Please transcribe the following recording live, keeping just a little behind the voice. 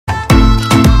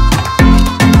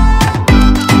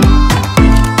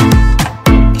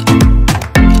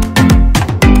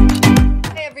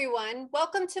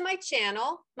to my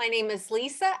channel. My name is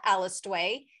Lisa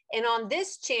Alistway, and on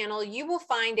this channel, you will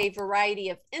find a variety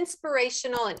of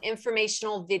inspirational and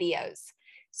informational videos.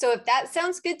 So if that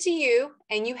sounds good to you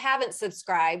and you haven't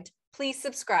subscribed, please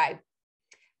subscribe.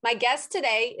 My guest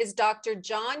today is Dr.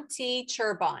 John T.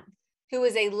 Chirban, who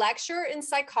is a lecturer in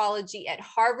psychology at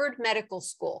Harvard Medical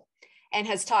School and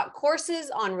has taught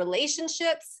courses on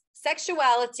relationships,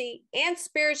 sexuality, and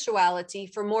spirituality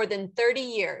for more than 30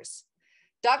 years.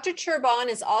 Dr. Chirban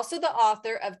is also the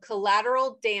author of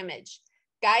Collateral Damage,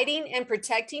 Guiding and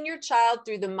Protecting Your Child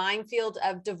Through the Minefield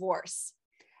of Divorce.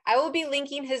 I will be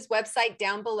linking his website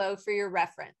down below for your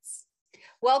reference.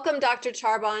 Welcome, Dr.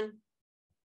 Chirban.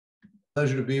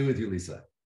 Pleasure to be with you, Lisa.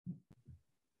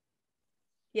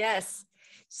 Yes.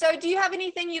 So do you have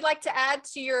anything you'd like to add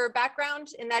to your background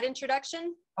in that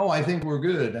introduction? Oh, I think we're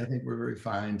good. I think we're very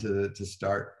fine to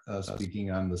start speaking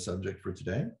on the subject for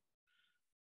today,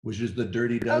 which is the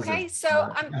dirty dozen. Okay,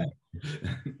 so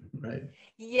right.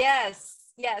 Yes.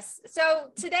 So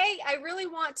today I really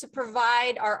want to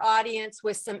provide our audience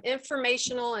with some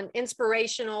informational and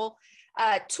inspirational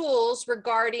tools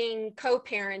regarding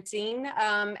co-parenting.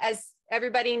 As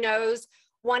everybody knows,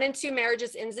 1 in 2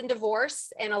 marriages ends in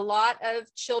divorce, and a lot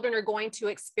of children are going to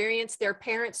experience their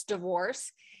parents'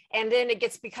 divorce. And then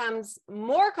it becomes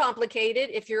more complicated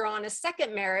if you're on a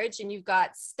second marriage and you've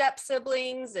got step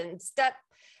siblings and step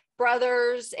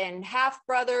brothers and half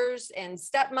brothers and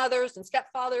stepmothers and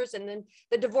stepfathers. And then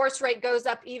the divorce rate goes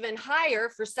up even higher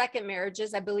for second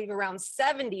marriages, I believe around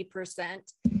 70%.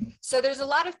 So there's a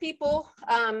lot of people.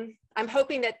 I'm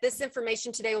hoping that this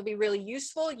information today will be really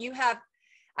useful. You have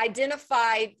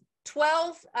identified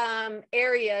 12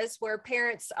 areas where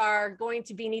parents are going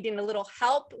to be needing a little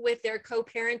help with their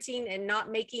co-parenting and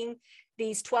not making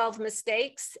these 12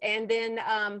 mistakes. And then,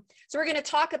 so we're going to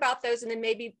talk about those and then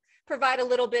maybe provide a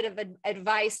little bit of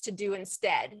advice to do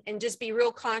instead, and just be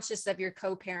real conscious of your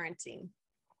co-parenting.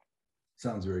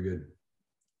 Sounds very good.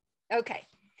 Okay.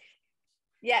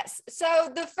 Yes. So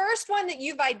the first one that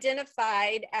you've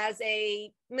identified as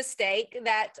a mistake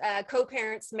that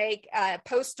co-parents make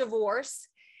post-divorce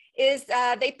is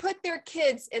they put their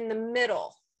kids in the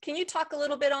middle. Can you talk a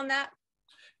little bit on that?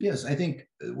 Yes, I think,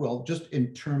 well, just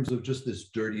in terms of just this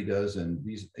dirty dozen,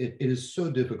 it is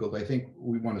so difficult. I think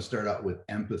we want to start out with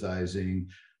empathizing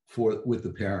with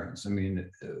the parents. I mean,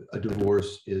 a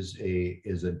divorce is a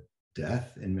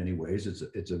death in many ways.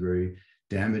 It's a very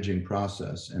damaging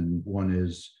process, and one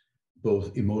is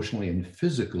both emotionally and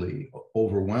physically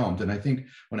overwhelmed. And I think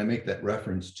when I make that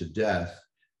reference to death,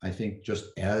 I think just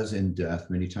as in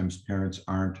death, many times parents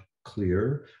aren't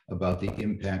clear about the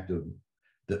impact of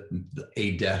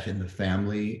a death in the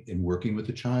family in working with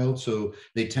the child. So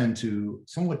they tend to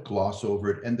somewhat gloss over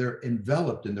it, and they're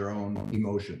enveloped in their own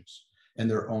emotions and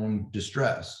their own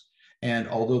distress. And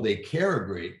although they care a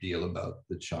great deal about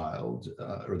the child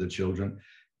or the children,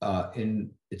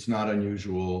 it's not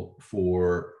unusual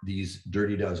for these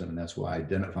dirty dozen, and that's why I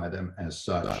identify them as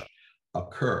such,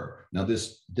 occur. Now,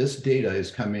 this data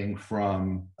is coming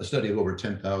from a study of over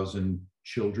 10,000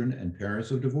 children and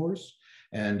parents of divorce,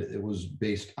 and it was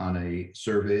based on a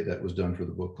survey that was done for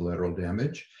the book Collateral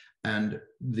Damage. And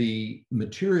the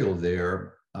material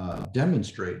there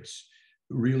demonstrates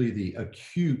really the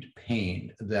acute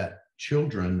pain that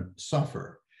children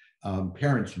suffer.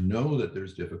 Parents know that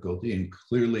there's difficulty, and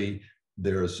clearly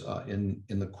there's in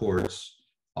the courts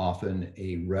often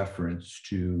a reference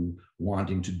to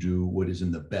wanting to do what is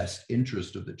in the best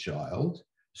interest of the child.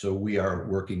 So we are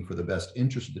working for the best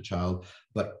interest of the child,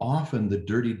 but often the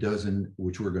dirty dozen,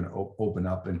 which we're going to open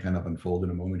up and kind of unfold in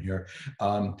a moment here,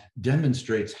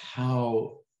 demonstrates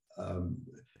how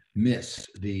missed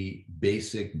the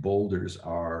basic boulders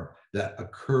are that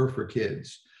occur for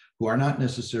kids who are not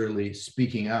necessarily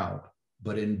speaking out,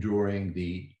 but enduring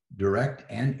the direct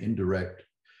and indirect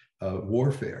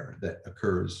warfare that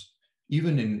occurs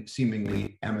even in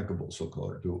seemingly amicable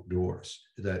so-called divorce,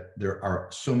 that there are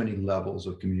so many levels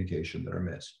of communication that are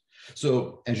missed.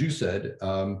 So as you said,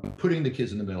 putting the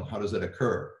kids in the middle, how does that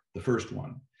occur? The first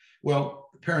one. Well,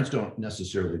 parents don't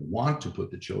necessarily want to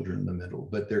put the children in the middle,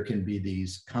 but there can be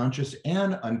these conscious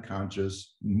and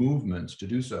unconscious movements to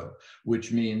do so,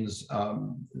 which means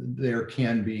there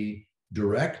can be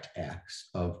direct acts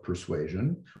of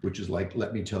persuasion, which is like,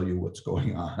 let me tell you what's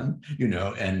going on,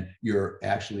 and you're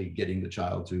actually getting the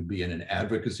child to be in an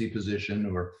advocacy position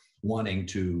or wanting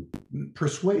to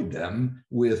persuade them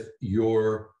with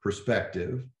your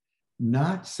perspective,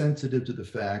 not sensitive to the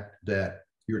fact that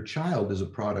your child is a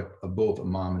product of both a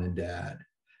mom and a dad,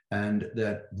 and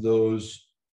that those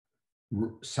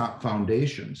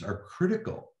foundations are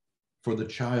critical for the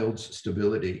child's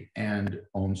stability and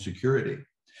own security.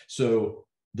 So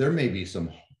there may be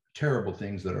some terrible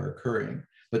things that are occurring,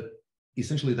 but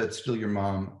essentially that's still your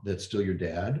mom, that's still your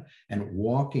dad. And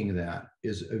walking that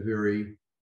is a very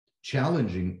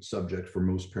challenging subject for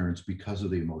most parents because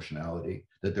of the emotionality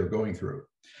that they're going through.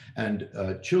 And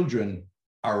children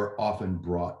are often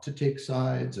brought to take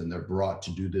sides, and they're brought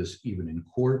to do this even in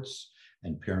courts.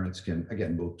 And parents can,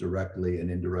 again, both directly and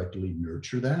indirectly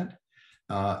nurture that.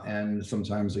 And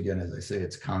sometimes, again, as I say,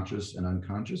 it's conscious and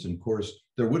unconscious. And of course,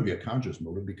 there would be a conscious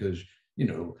motive because, you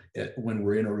know, when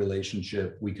we're in a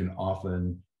relationship, we can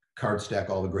often card stack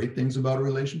all the great things about a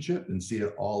relationship and see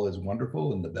it all as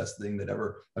wonderful and the best thing that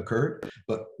ever occurred.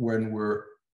 But when we're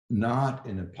not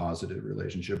in a positive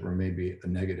relationship, or maybe a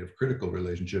negative critical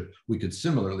relationship, we could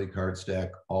similarly card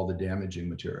stack all the damaging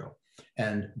material.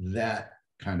 And that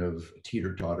kind of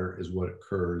teeter-totter is what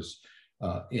occurs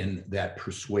in that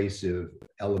persuasive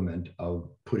element of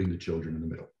putting the children in the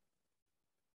middle.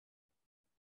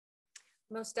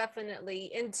 Most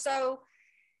definitely. And so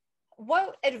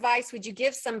what advice would you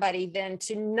give somebody then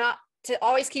to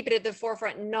always keep it at the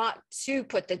forefront, not to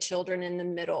put the children in the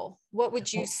middle? What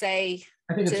would you say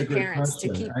to parents to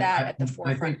keep that at the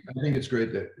forefront? I think it's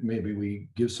great that maybe we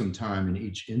give some time in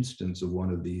each instance of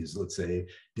one of these, let's say,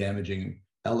 damaging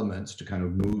elements to kind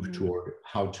of move toward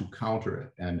how to counter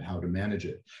it and how to manage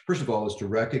it. First of all, is to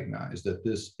recognize that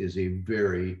this is a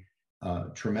very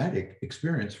traumatic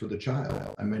experience for the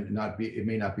child. I mean, it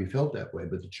may not be felt that way,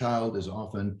 but the child is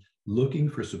often looking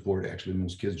for support. Actually,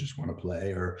 most kids just want to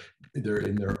play, or they're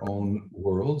in their own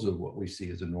worlds of what we see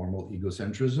as a normal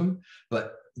egocentrism,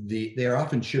 but they are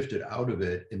often shifted out of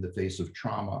it in the face of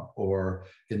trauma, or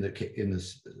in the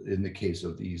case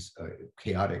of these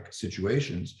chaotic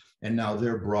situations. And now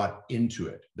they're brought into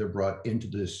it. They're brought into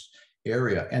this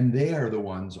area, and they are the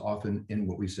ones often in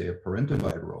what we say a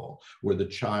parentified role, where the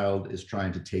child is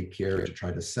trying to take care to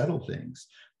try to settle things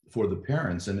for the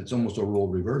parents, and it's almost a role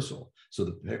reversal. So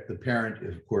the parent,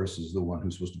 of course, is the one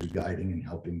who's supposed to be guiding and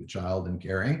helping the child and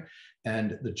caring,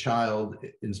 and the child,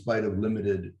 in spite of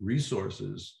limited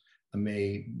resources,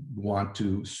 may want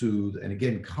to soothe and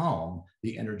again calm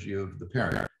the energy of the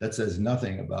parent. That says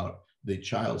nothing about the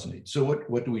child's needs. So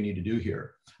what do we need to do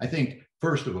here? I think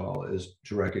first of all is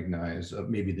to recognize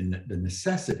maybe the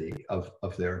necessity of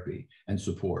therapy and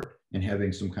support, and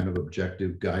having some kind of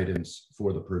objective guidance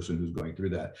for the person who's going through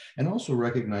that, and also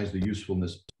recognize the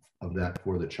usefulness of that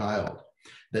for the child,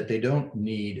 that they don't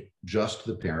need just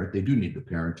the parent. They do need the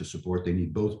parent to support. They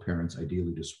need both parents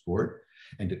ideally to support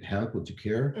and to help and to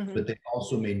care, but they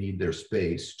also may need their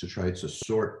space to try to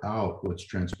sort out what's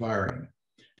transpiring.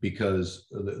 Because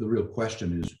the real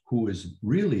question is, who is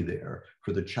really there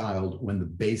for the child when the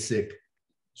basic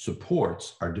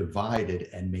supports are divided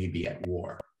and maybe at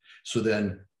war? So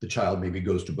then the child maybe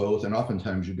goes to both, and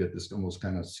oftentimes you get this almost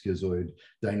kind of schizoid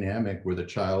dynamic where the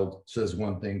child says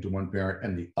one thing to one parent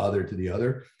and the other to the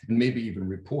other, and maybe even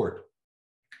report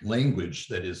language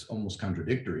that is almost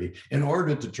contradictory in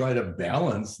order to try to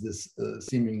balance this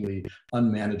seemingly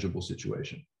unmanageable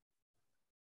situation.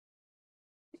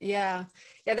 Yeah,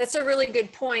 that's a really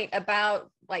good point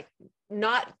about like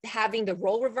not having the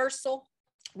role reversal,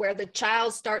 where the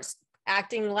child starts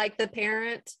acting like the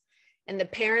parent and the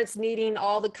parents needing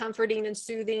all the comforting and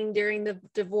soothing during the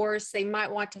divorce. They might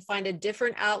want to find a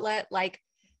different outlet, like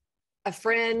a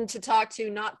friend to talk to,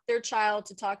 not their child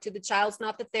to talk to. The child's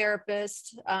not the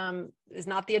therapist, is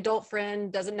not the adult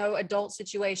friend, doesn't know adult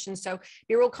situations. So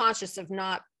be real conscious of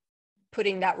not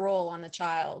putting that role on the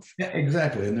child. Yeah,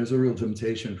 exactly. And there's a real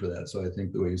temptation for that. So I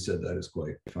think the way you said that is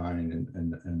quite fine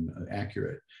and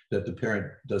accurate, that the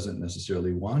parent doesn't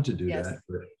necessarily want to do that,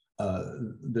 but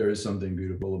there is something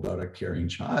beautiful about a caring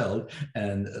child,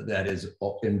 and that is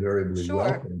invariably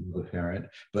welcome to the parent.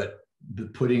 But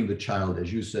putting the child,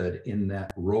 as you said, in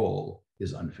that role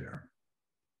is unfair.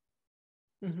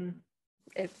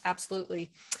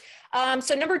 Absolutely.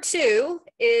 So number 2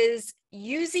 is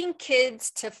using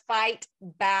kids to fight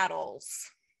battles.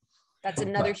 That's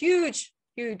another huge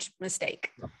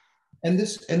mistake. And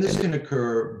this can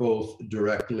occur both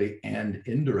directly and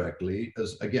indirectly,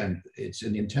 as again, it's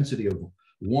in the intensity of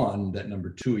one that number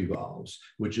 2 evolves,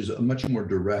 which is a much more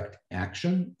direct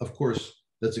action. Of course,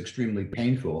 that's extremely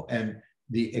painful. And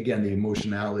the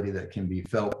emotionality that can be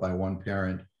felt by one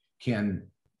parent can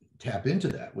tap into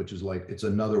that, which is like, it's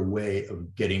another way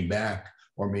of getting back,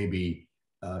 or maybe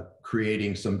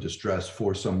creating some distress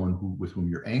for someone with whom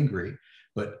you're angry.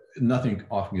 But nothing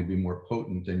often can be more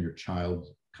potent than your child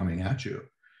coming at you.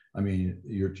 I mean,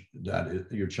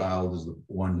 your child is the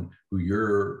one who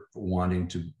you're wanting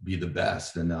to be the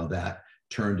best, and now that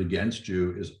turned against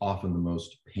you is often the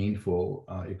most painful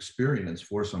experience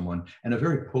for someone, and a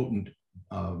very potent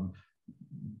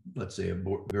let's say,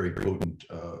 very potent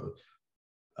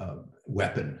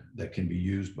weapon that can be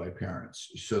used by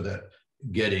parents, so that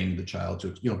getting the child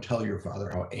to, tell your father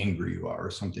how angry you are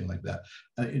or something like that,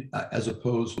 as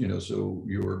opposed, so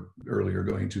you were earlier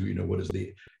going to, what is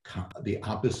the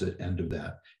opposite end of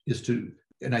that, is to,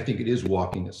 and I think it is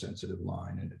walking a sensitive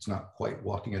line, and it's not quite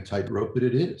walking a tightrope, but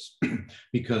it is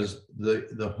because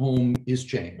the home is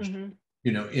changed.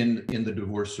 Mm-hmm. In the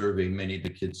divorce survey, many of the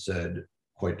kids said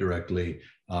quite directly,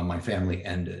 my family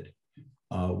ended.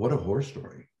 What a horror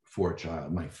story for a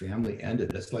child. My family ended.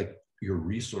 That's like your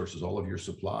resources, all of your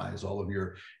supplies, all of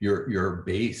your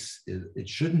base. It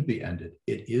shouldn't be ended.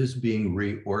 It is being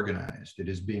reorganized. It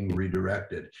is being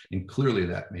redirected. And clearly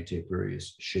that may take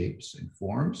various shapes and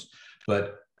forms,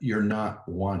 but you're not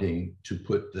wanting to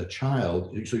put the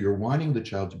child, so you're wanting the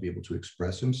child to be able to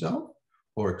express himself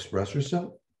or express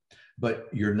herself, but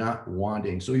you're not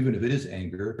wanting, so even if it is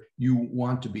anger, you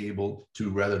want to be able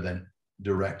to, rather than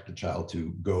direct the child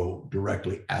to go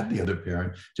directly at the other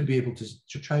parent, to be able to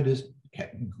try to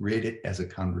grade it as a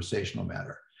conversational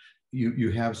matter.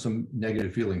 You have some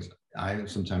negative feelings. I am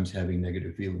sometimes having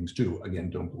negative feelings too. Again,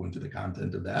 don't go into the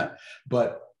content of that,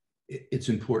 but it's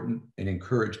important, and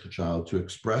encourage the child to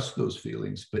express those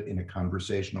feelings, but in a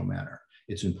conversational manner.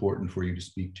 It's important for you to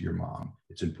speak to your mom.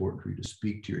 It's important for you to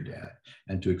speak to your dad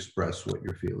and to express what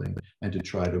you're feeling, and to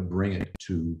try to bring it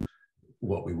to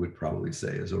what we would probably say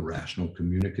is a rational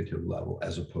communicative level,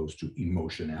 as opposed to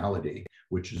emotionality,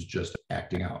 which is just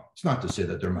acting out. It's not to say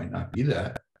that there might not be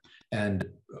that, and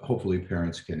hopefully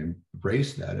parents can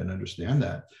embrace that and understand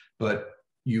that, but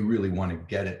you really want to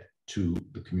get it to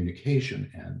the communication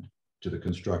and to the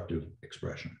constructive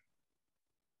expression.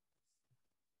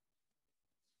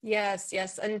 Yes,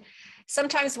 yes. And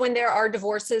sometimes when there are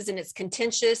divorces and it's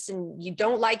contentious and you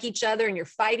don't like each other and you're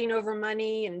fighting over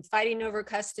money and fighting over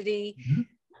custody, mm-hmm.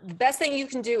 The best thing you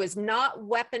can do is not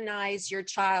weaponize your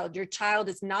child. Your child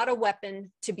is not a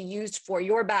weapon to be used for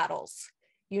your battles.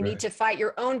 You need to fight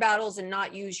your own battles and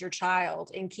not use your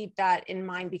child, and keep that in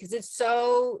mind, because it's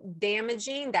so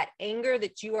damaging, that anger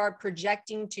that you are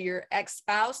projecting to your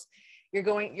ex-spouse.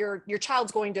 Your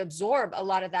child's going to absorb a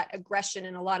lot of that aggression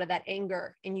and a lot of that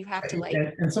anger, and you have to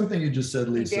and something you just said,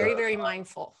 Lisa, be very, very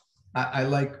mindful. I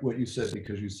like what you said,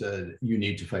 because you said you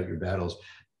need to fight your battles,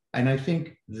 and I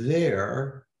think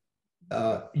there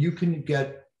you can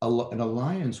get an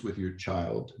alliance with your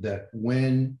child, that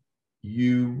when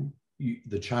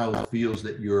the child feels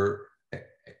that you're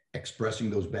expressing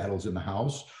those battles in the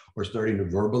house, or starting to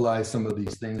verbalize some of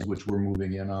these things which we're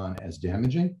moving in on as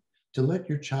damaging, to let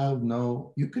your child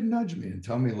know, you can nudge me and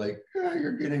tell me, like,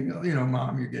 you're getting,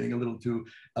 mom, you're getting a little too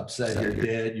upset here,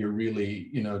 dad, you're really,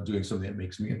 doing something that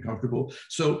makes me uncomfortable.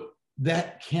 So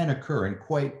that can occur, and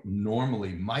quite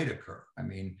normally might occur. I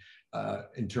mean,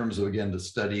 in terms of, again, the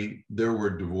study, there were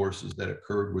divorces that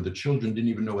occurred where the children didn't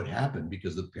even know what happened,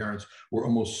 because the parents were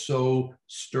almost so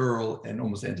sterile and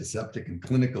almost antiseptic and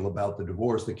clinical about the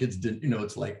divorce. The kids didn't,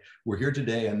 it's like, we're here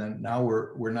today, and then now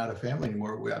we're not a family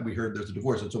anymore. We heard there's a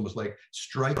divorce. It's almost like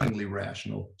strikingly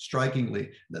rational,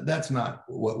 that's not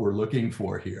what we're looking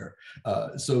for here.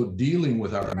 So dealing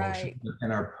with our emotions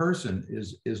and our person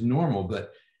is normal,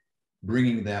 but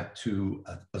bringing that to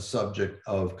a subject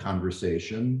of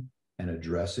conversation and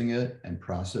addressing it and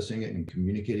processing it and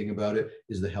communicating about it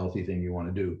is the healthy thing you want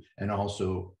to do. And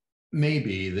also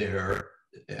maybe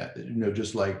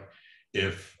just like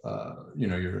if,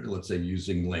 you're, let's say,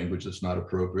 using language that's not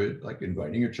appropriate, like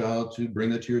inviting your child to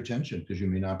bring that to your attention, because you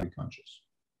may not be conscious.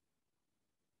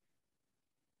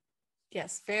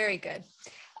 Yes, very good.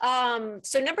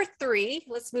 So number 3,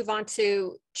 let's move on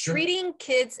to treating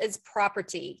kids as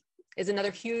property is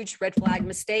another huge red flag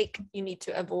mistake you need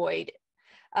to avoid.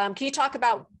 Can you talk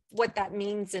about what that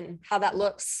means and how that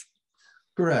looks?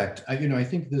 Correct. I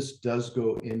think this does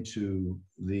go into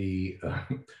the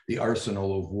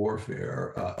arsenal of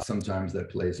warfare. Sometimes that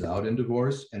plays out in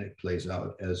divorce, and it plays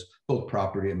out as both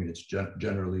property. I mean, it's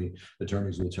generally,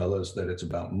 attorneys will tell us that it's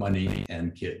about money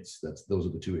and kids. Those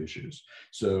are the two issues.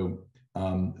 So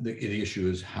the issue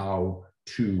is how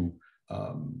to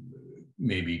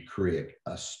maybe create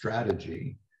a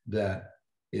strategy that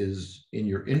is in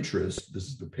your interest, this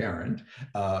is the parent,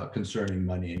 concerning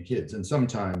money and kids. And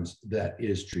sometimes that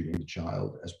is treating the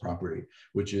child as property,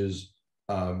 which is,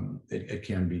 it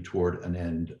can be toward an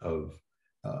end of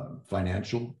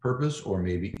financial purpose, or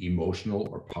maybe emotional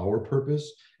or power purpose.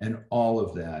 And all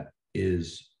of that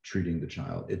is treating the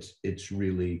child. It's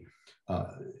really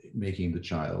making the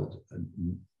child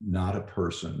not a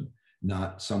person,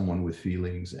 not someone with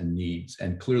feelings and needs.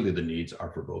 And clearly the needs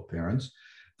are for both parents.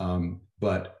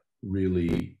 But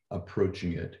really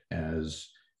approaching it as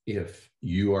if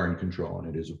you are in control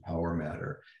and it is a power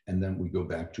matter. And then we go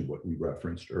back to what we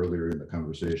referenced earlier in the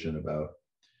conversation about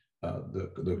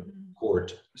the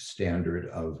court standard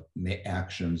of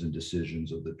actions and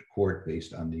decisions of the court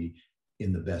based on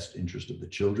in the best interest of the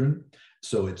children.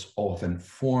 So it's often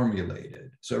formulated.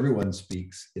 So everyone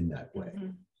speaks in that way.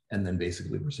 And then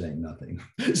basically we're saying nothing.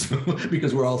 So,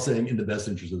 because we're all saying in the best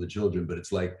interest of the children, but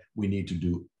it's like we need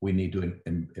to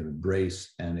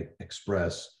embrace and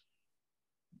express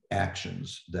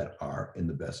actions that are in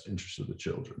the best interest of the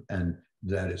children. And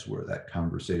that is where that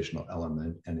conversational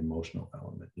element and emotional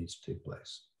element needs to take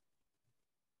place.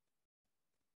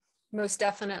 Most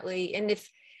definitely. And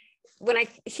when I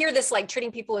hear this, like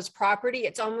treating people as property,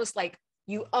 it's almost like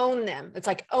you own them. It's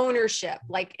like ownership,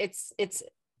 like it's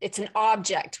an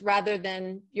object rather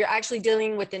than you're actually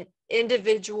dealing with an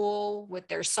individual with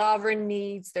their sovereign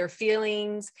needs, their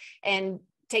feelings, and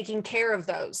taking care of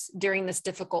those during this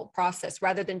difficult process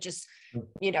rather than just,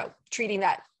 treating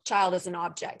that child as an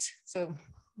object. So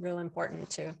real important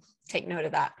to take note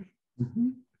of that.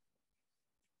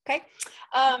 Okay.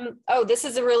 This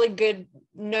is a really good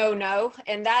no,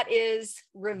 and that is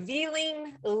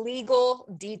revealing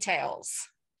legal details.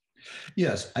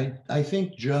 Yes, I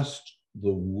think just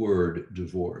the word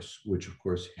divorce, which of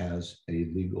course has a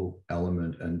legal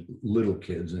element, and little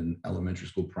kids in elementary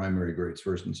school, primary grades,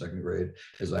 first and second grade,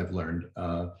 as I've learned,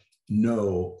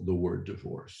 know the word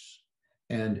divorce.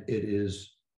 And it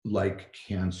is like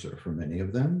cancer for many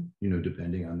of them,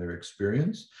 depending on their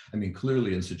experience. I mean,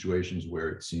 clearly in situations where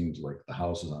it seems like the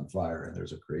house is on fire and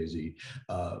there's a crazy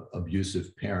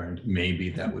abusive parent,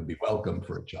 maybe that would be welcome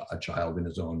for a child in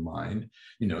his own mind.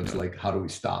 It's like, how do we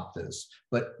stop this?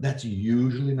 But that's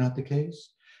usually not the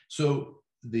case. So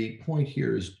the point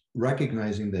here is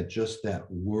recognizing that just that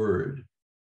word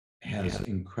has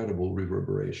incredible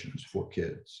reverberations for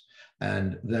kids.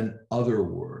 And then other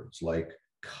words like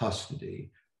custody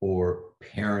or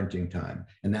parenting time,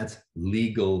 and that's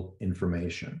legal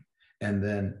information. And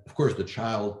then, of course, the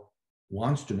child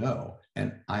wants to know,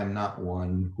 and I'm not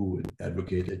one who would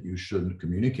advocate that you shouldn't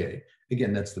communicate.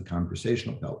 Again, that's the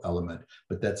conversational element,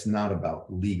 but that's not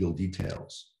about legal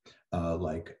details.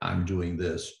 Like I'm doing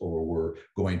this, or we're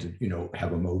going to,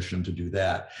 have a motion to do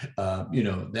that.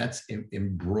 That's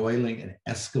embroiling and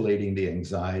escalating the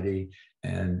anxiety.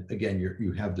 And again,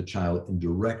 you have the child in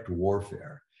direct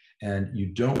warfare. And you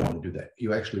don't want to do that.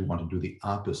 You actually want to do the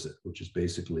opposite, which is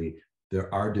basically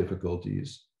there are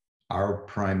difficulties. Our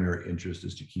primary interest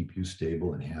is to keep you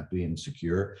stable and happy and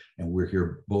secure. And we're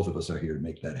here, both of us are here to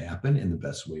make that happen in the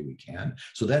best way we can.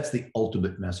 So that's the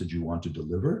ultimate message you want to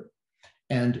deliver.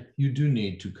 And you do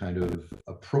need to kind of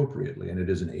appropriately, and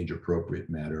it is an age appropriate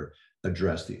matter,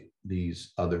 address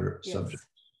these other subjects.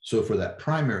 So for that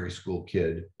primary school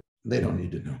kid, they don't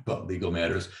need to know about legal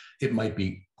matters. It might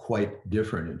be quite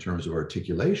different in terms of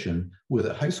articulation with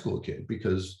a high school kid,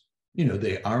 because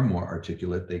they are more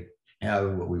articulate. They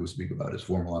have what we would speak about as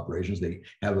formal operations. They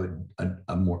have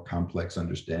a more complex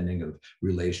understanding of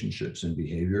relationships and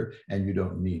behavior, and you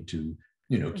don't need to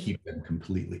keep them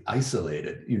completely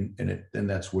isolated. And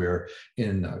that's where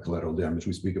in Collateral Damage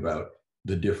we speak about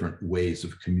the different ways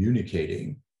of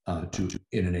communicating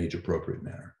in an age appropriate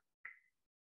manner.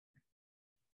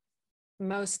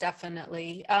 Most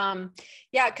definitely.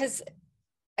 Because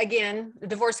again,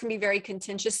 divorce can be very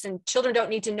contentious, and children don't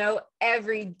need to know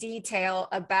every detail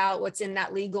about what's in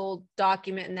that legal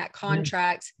document and that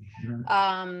contract.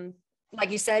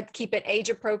 Like you said, keep it age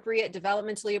appropriate,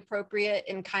 developmentally appropriate,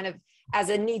 and kind of as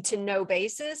a need to know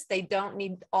basis. They don't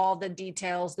need all the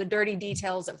details, the dirty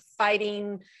details of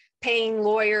fighting, paying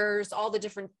lawyers, all the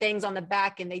different things on the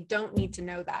back, and they don't need to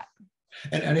know that.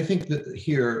 And I think that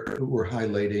here we're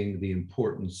highlighting the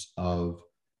importance of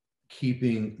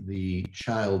keeping the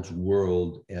child's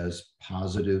world as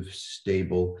positive,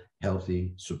 stable,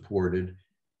 healthy, supported,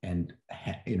 and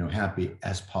happy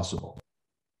as possible.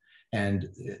 And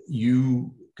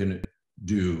you can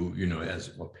do,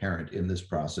 as a parent in this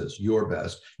process, your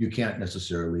best. You can't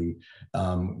necessarily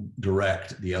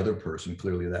direct the other person.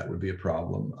 Clearly, that would be a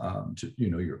problem to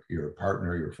your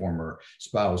partner, your former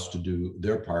spouse, to do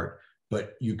their part.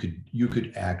 But you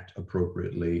could act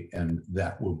appropriately, and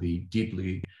that will be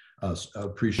deeply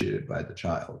appreciated by the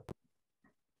child.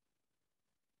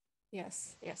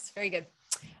 Yes, very good.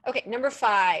 Okay, number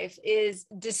 5 is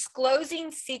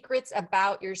disclosing secrets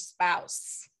about your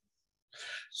spouse.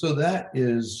 So that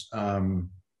is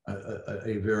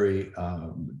a very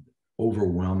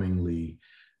overwhelmingly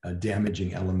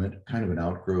damaging element, kind of an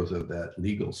outgrowth of that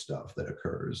legal stuff that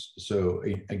occurs. So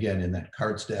again, in that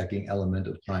card stacking element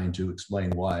of trying to explain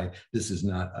why this is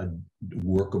not a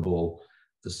workable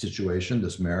situation,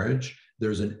 this marriage,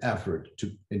 there's an effort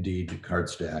to indeed to card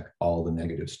stack all the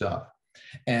negative stuff.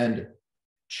 And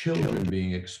children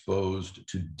being exposed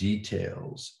to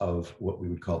details of what we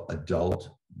would call adult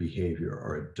behavior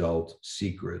or adult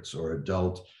secrets or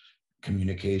adult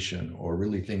communication, or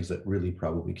really things that really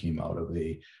probably came out of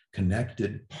a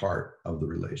connected part of the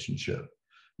relationship,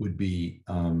 would be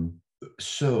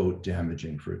so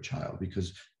damaging for a child,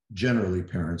 because generally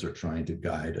parents are trying to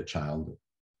guide a child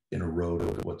in a road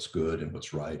of what's good and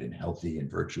what's right and healthy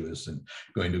and virtuous and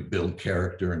going to build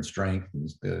character and strength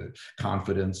and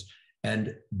confidence.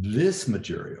 And this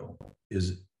material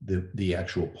is the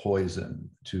actual poison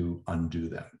to undo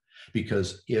them.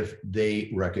 Because if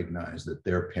they recognize that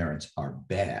their parents are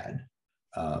bad,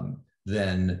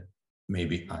 then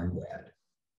maybe I'm bad.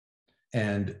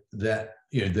 And that,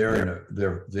 you know,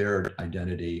 their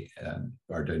identity and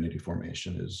identity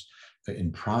formation is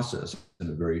in process in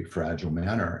a very fragile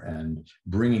manner, and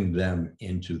bringing them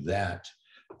into that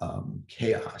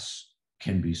chaos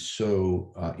can be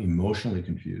so emotionally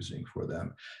confusing for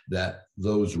them that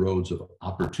those roads of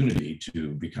opportunity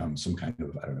to become some kind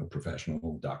of, I don't know,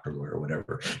 professional, doctor, lawyer,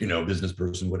 whatever, you know, business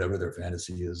person, whatever their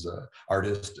fantasy is,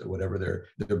 artist, whatever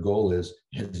their goal is,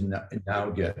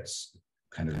 now gets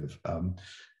kind of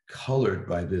colored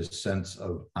by this sense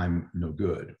of I'm no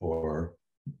good, or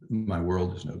my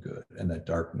world is no good, and that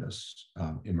darkness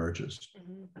emerges.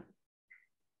 Mm-hmm.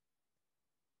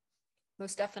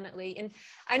 Most definitely. And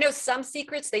I know some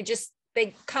secrets,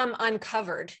 they come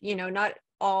uncovered, you know, not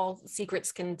all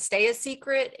secrets can stay a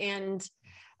secret. And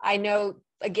I know,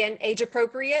 again, age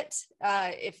appropriate,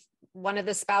 if one of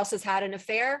the spouses had an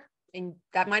affair, and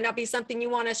that might not be something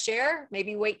you want to share,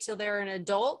 maybe wait till they're an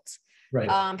adult. Right.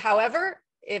 However,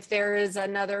 if there is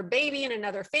another baby in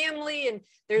another family, and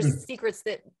there's secrets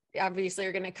that obviously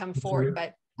are going to come forward,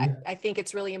 but I think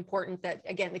it's really important that,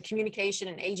 again, the communication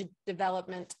and age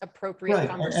development, appropriate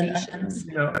conversations. And,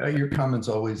 you know, your comments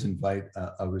always invite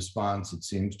a response. It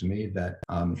seems to me that,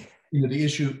 you know, the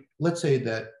issue, let's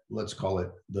call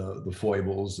it the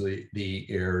foibles, the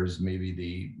errors, maybe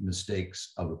the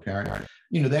mistakes of a parent,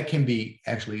 you know, that can be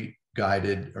actually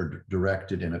guided or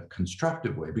directed in a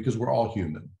constructive way, because we're all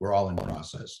human, we're all in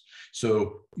process.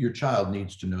 So your child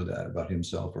needs to know that about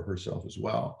himself or herself as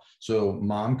well. So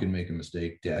mom can make a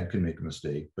mistake, dad can make a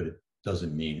mistake, but it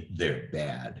doesn't mean they're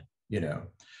bad. You know,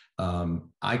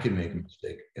 I can make a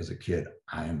mistake as a kid.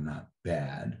 I am not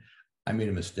bad. I made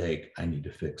a mistake. I need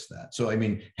to fix that. So, I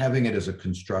mean, having it as a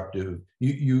constructive,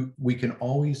 we can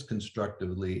always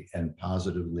constructively and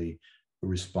positively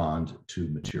respond to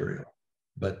material.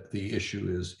 But the issue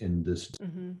is, in this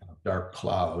dark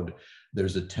cloud,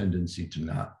 there's a tendency to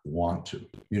not want to,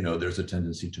 you know, there's a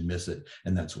tendency to miss it.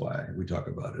 And that's why we talk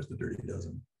about it as the dirty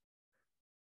dozen.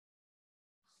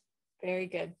 Very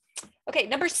good. Okay,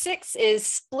 number 6 is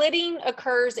splitting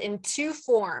occurs in 2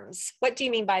 forms. What do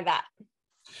you mean by that?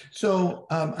 So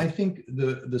I think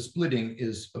the splitting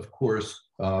is, of course,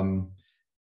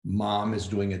 mom is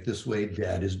doing it this way,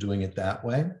 dad is doing it that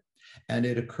way. And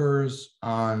it occurs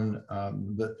on,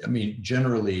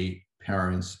 generally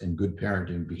parents and good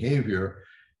parenting behavior,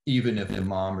 even if the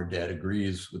mom or dad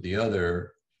agrees with the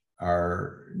other,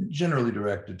 are generally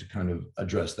directed to kind of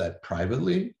address that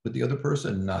privately with the other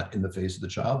person, not in the face of the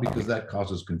child, because that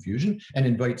causes confusion and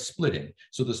invites splitting.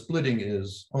 So the splitting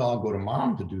is, well, I'll go to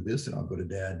mom to do this and I'll go to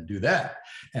dad to do that.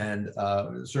 And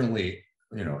certainly,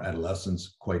 you know,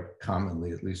 adolescents quite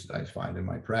commonly, at least I find in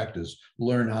my practice,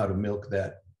 learn how to milk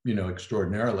that, you know,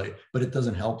 extraordinarily, but it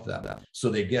doesn't help them. So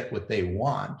they get what they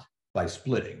want by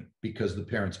splitting, because the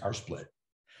parents are split.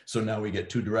 So now we get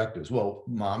 2 directives. Well,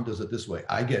 mom does it this way.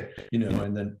 I get, you know,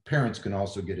 and then parents can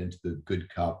also get into the good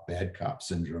cop, bad cop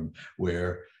syndrome,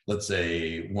 where let's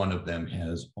say one of them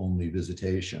has only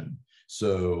visitation.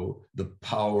 So the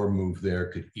power move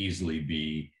there could easily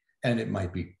be, and it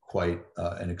might be quite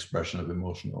an expression of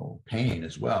emotional pain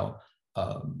as well,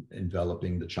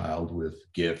 enveloping the child with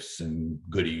gifts and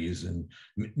goodies, and,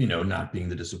 you know, not being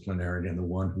the disciplinarian and the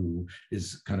one who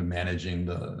is kind of managing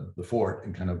the fort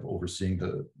and kind of overseeing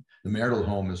the marital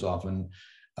home is often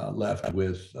left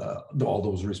with all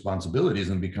those responsibilities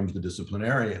and becomes the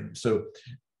disciplinarian. So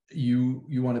you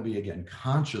want to be, again,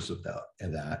 conscious of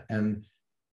that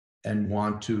and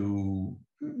want to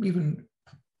even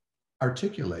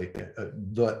articulate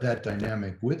that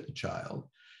dynamic with the child,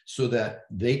 so that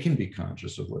they can be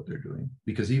conscious of what they're doing.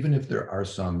 Because even if there are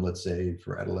some, let's say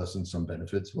for adolescents, some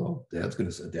benefits, well, dad's going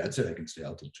to say, dad said I can stay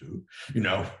out till 2,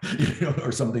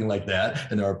 or something like that.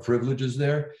 And there are privileges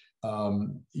there.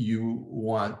 You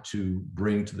want to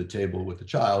bring to the table with the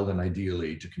child, and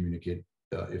ideally to communicate,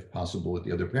 if possible, with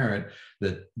the other parent,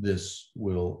 that this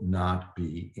will not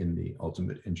be in the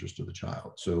ultimate interest of the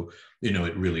child. So,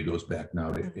 it really goes back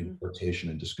now to importation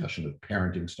and discussion of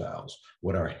parenting styles.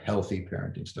 What are healthy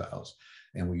parenting styles?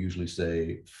 And we usually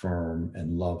say firm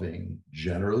and loving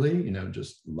generally,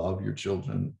 just love your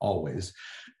children always.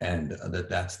 And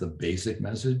that's the basic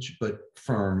message, but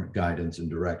firm guidance and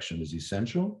direction is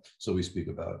essential. So we speak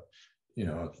about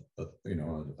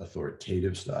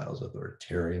authoritative styles,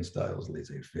 authoritarian styles,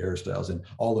 laissez-faire styles, and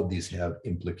all of these have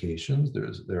implications.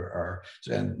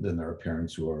 And then there are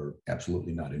parents who are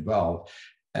absolutely not involved.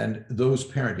 And those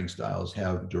parenting styles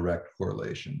have direct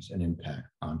correlations and impact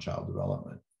on child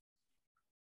development.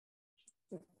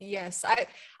 Yes,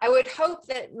 I would hope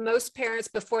that most parents,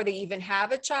 before they even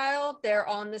have a child, they're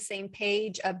on the same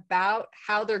page about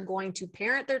how they're going to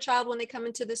parent their child when they come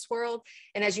into this world.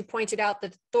 And as you pointed out,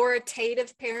 the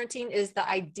authoritative parenting is the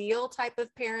ideal type of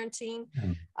parenting.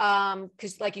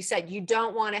 Because like you said, you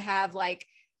don't want to have like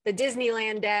the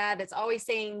Disneyland dad that's always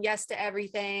saying yes to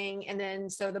everything. And then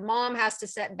so the mom has to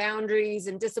set boundaries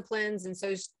and disciplines. And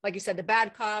so, like you said, the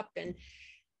bad cop. And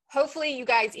hopefully you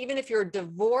guys, even if you're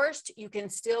divorced, you can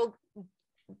still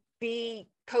be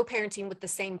co-parenting with the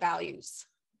same values.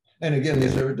 And again,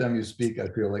 Lisa, every time you speak, I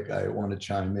feel like I want to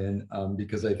chime in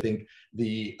because I think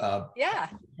the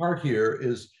part here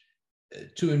is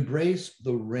to embrace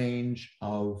the range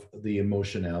of the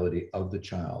emotionality of the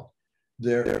child.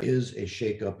 There is a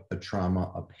shakeup, a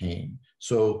trauma, a pain.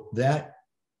 So that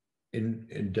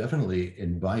definitely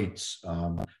invites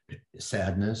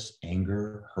sadness,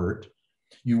 anger, hurt.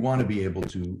 You want to be able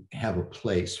to have a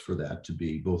place for that to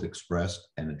be both expressed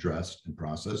and addressed and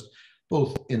processed,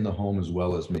 both in the home as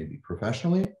well as maybe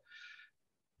professionally.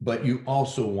 But you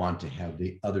also want to have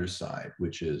the other side,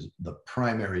 which is the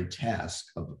primary task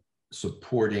of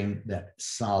supporting that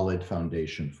solid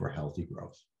foundation for healthy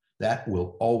growth. That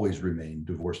will always remain,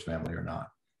 divorced family or not,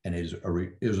 and is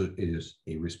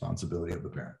a responsibility of the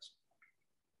parents.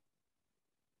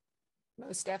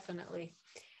 Most definitely.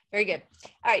 Very good.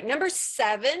 All right. Number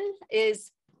 7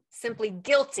 is simply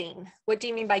guilting. What do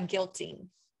you mean by guilting?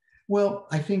 Well,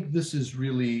 I think this is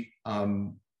really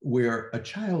where a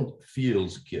child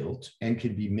feels guilt and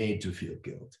can be made to feel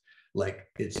guilt. Like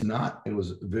it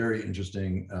was very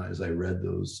interesting as I read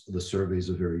the surveys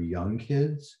of very young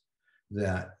kids,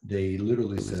 that they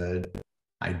literally said,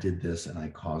 I did this and I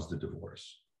caused a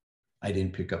divorce. I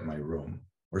didn't pick up my room,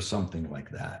 or something like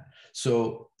that.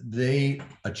 So a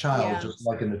child, just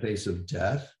like in the face of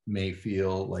death, may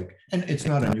feel like, and it's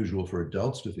not unusual for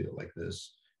adults to feel like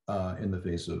this in the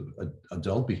face of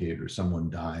adult behavior. Someone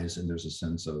dies and there's a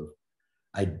sense of,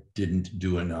 I didn't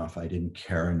do enough, I didn't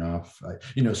care enough.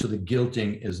 So the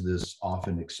guilting is this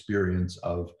often experience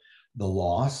of the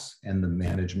loss and the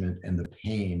management and the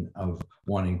pain of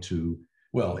wanting to,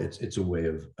 well, it's a way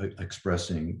of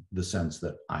expressing the sense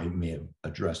that I may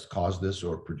have caused this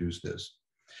or produced this.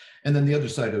 And then the other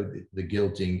side of the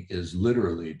guilting is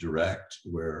literally direct,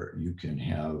 where you can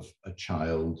have a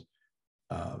child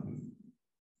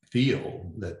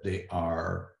feel that they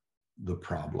are the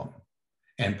problem.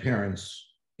 And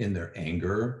parents, in their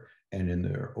anger and in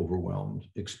their overwhelmed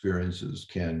experiences,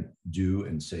 can do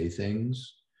and say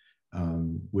things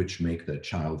which make that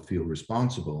child feel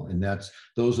responsible. And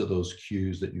those are those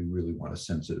cues that you really want to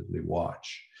sensitively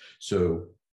watch. So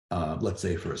let's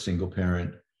say for a single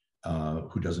parent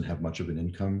who doesn't have much of an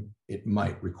income, it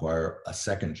might require a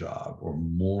second job or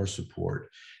more support,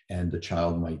 and the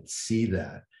child might see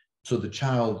that. So the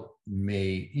child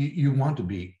you want to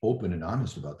be open and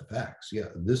honest about the facts. Yeah,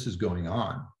 this is going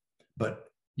on, but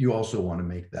you also want to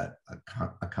make that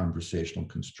a conversational,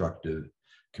 constructive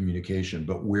communication.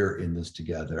 But we're in this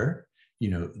together,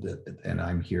 and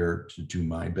I'm here to do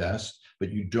my best.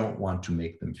 But you don't want to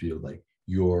make them feel like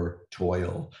your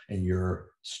toil and your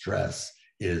stress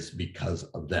is because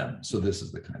of them. So this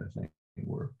is the kind of thing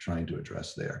we're trying to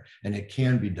address there. And it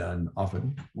can be done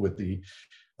often with the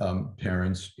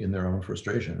parents in their own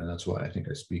frustration. And that's why I think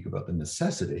I speak about the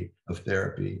necessity of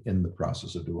therapy in the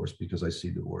process of divorce, because I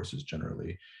see divorce as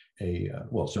generally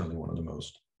certainly one of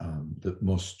the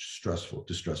most distressful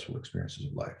experiences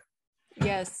of life.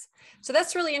 Yes. So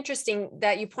that's really interesting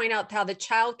that you point out how the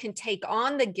child can take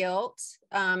on the guilt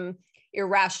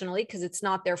irrationally because it's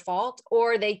not their fault,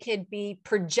 or they could be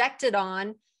projected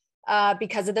on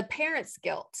because of the parent's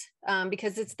guilt,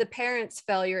 because it's the parent's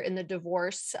failure in the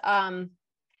divorce.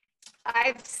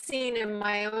 I've seen in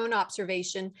my own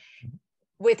observation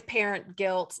with parent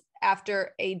guilt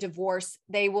after a divorce,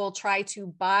 they will try to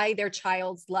buy their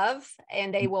child's love,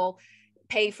 and they will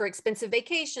pay for expensive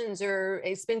vacations or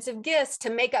expensive gifts to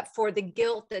make up for the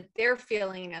guilt that they're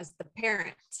feeling as the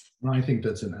parent. I think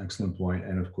that's an excellent point,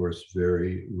 and of course,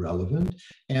 very relevant.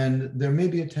 And there may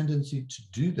be a tendency to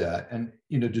do that, and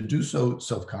to do so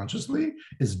self-consciously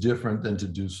is different than to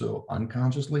do so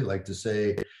unconsciously. Like to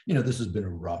say, this has been a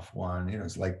rough one.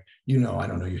 It's like, I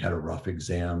don't know, you had a rough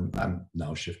exam. I'm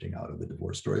now shifting out of the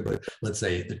divorce story, but let's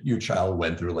say that your child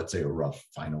went through, let's say, a rough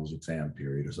finals exam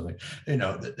period or something.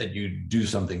 That you do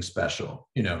something special.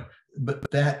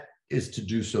 But that is to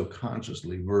do so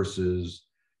consciously versus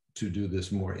to do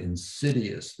this more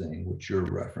insidious thing, which you're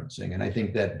referencing. And I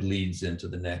think that bleeds into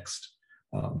the next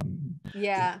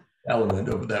element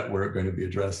of that we're going to be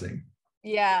addressing.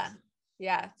 Yeah.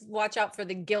 Watch out for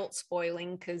the guilt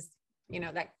spoiling, because,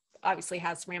 that obviously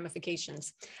has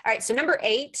ramifications. All right. So number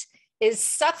 8 is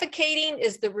suffocating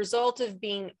is the result of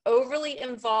being overly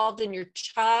involved in your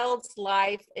child's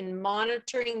life and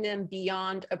monitoring them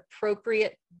beyond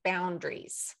appropriate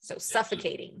boundaries. So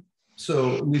suffocating.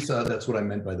 So Lisa, that's what I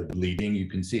meant by the bleeding. You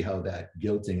can see how that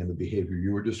guilting and the behavior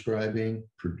you were describing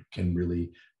can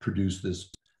really produce this,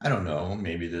 I don't know,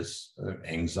 maybe this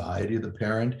anxiety of the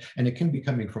parent, and it can be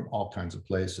coming from all kinds of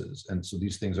places. And so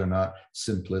these things are not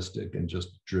simplistic and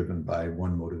just driven by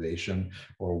one motivation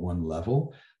or one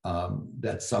level.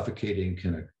 That suffocating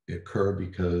can occur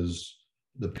because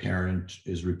the parent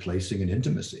is replacing an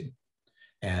intimacy.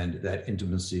 And that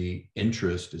intimacy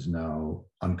interest is now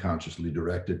unconsciously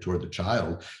directed toward the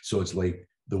child. So it's like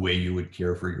the way you would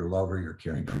care for your lover, you're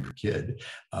caring for your kid,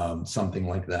 something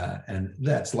like that. And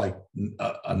that's like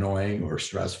annoying or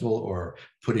stressful or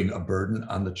putting a burden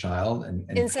on the child. And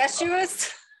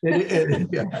incestuous. Yeah,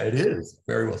 it is.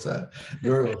 Very well said.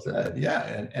 Very well said.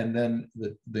 Yeah. And then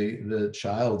the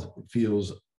child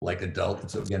feels like adult.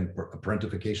 It's again a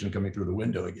parentification coming through the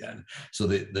window again. So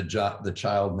the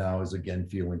child now is again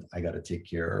feeling, I got to take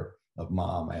care of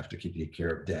mom. I have to take care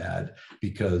of dad,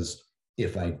 because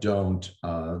if I don't,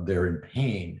 they're in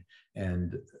pain.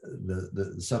 And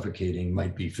the suffocating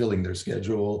might be filling their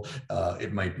schedule.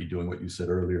 It might be doing what you said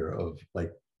earlier of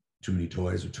like too many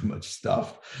toys or too much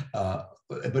stuff,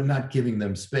 but not giving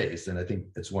them space. And I think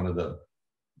it's one of the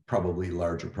probably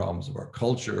larger problems of our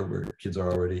culture, where kids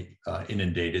are already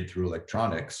inundated through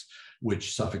electronics,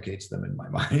 which suffocates them in my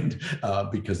mind,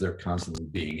 because they're constantly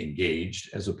being engaged,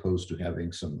 as opposed to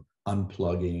having some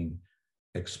unplugging,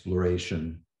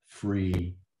 exploration,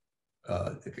 free,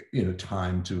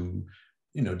 time to,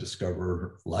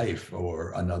 discover life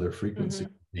or another frequency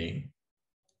being.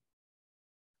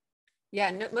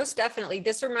 Yeah, no, most definitely.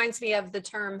 This reminds me of the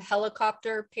term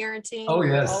helicopter parenting. Oh,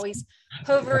 yes. Always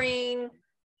hovering,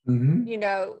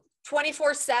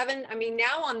 24/7. I mean,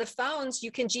 now on the phones,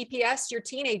 you can GPS your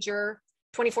teenager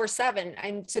 24/7.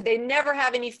 And so they never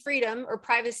have any freedom or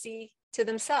privacy to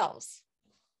themselves.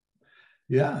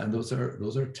 Yeah, and those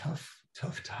are tough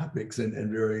topics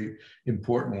and very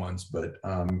important ones, but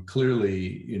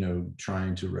clearly,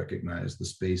 trying to recognize the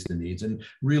space, the needs, and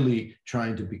really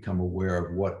trying to become aware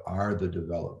of what are the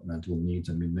developmental needs.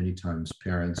 I mean, many times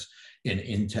parents in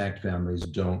intact families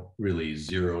don't really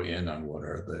zero in on what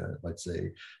are the, let's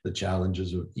say, the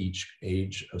challenges of each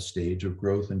age, a stage of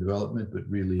growth and development, but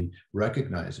really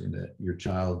recognizing that your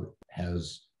child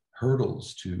has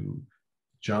hurdles to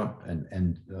jump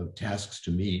and tasks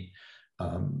to meet,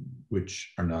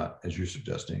 which are not, as you're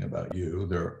suggesting, about you.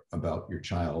 They're about your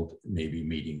child maybe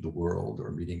meeting the world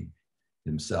or meeting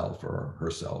himself or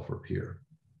herself or peer.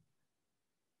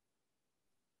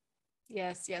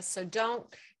 Yes. So don't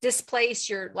displace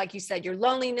like you said, your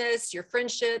loneliness, your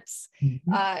friendships.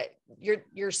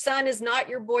 Your son is not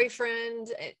your boyfriend,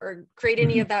 or create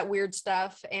any of that weird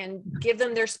stuff, and give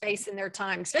them their space and their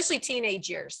time, especially teenage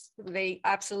years. They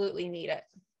absolutely need it.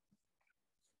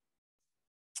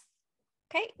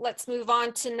 Okay, let's move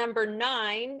on to number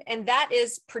 9, and that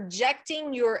is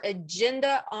projecting your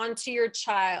agenda onto your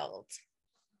child.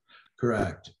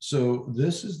 Correct. So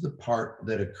this is the part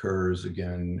that occurs,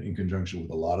 again, in conjunction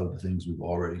with a lot of the things we've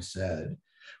already said,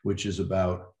 which is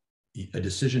about a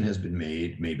decision has been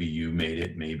made. Maybe you made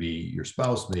it, maybe your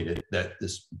spouse made it, that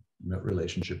this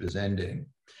relationship is ending.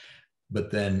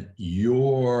 But then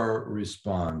your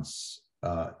response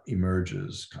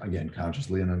emerges, again,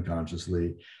 consciously and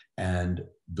unconsciously, and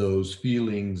those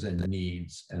feelings and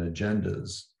needs and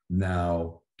agendas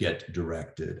now get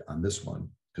directed on this one,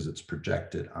 because it's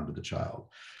projected onto the child.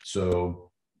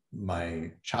 So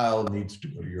my child needs to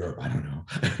go to Europe. I don't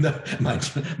know.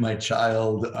 my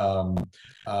child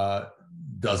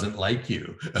doesn't like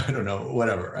you. I don't know,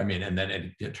 whatever. I mean, and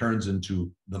then it turns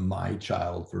into the my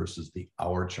child versus the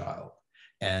our child.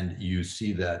 And you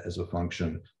see that as a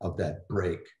function of that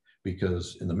break,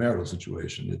 because in the marital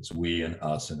situation, it's we and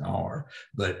us and our.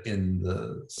 But in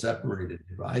the separated,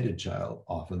 divided child,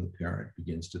 often the parent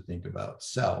begins to think about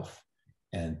self,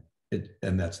 and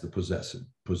that's the possession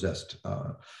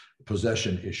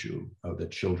issue,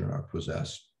 that children are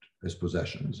possessed as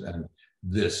possessions. And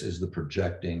this is the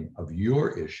projecting of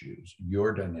your issues,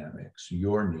 your dynamics,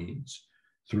 your needs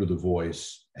through the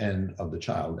voice and of the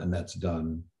child. And that's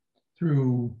done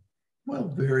through,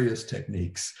 well, various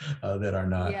techniques that are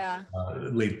not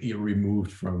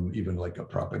removed from even like a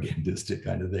propagandistic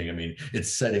kind of thing. I mean,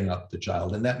 it's setting up the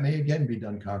child, and that may again be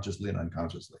done consciously and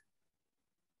unconsciously.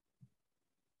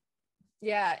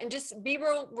 Yeah, and just be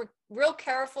real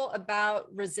careful about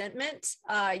resentment.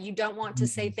 You don't want to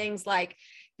say things like,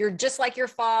 you're just like your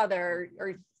father,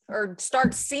 or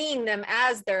start seeing them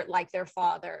as their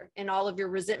father, and all of your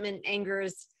resentment, anger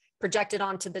is projected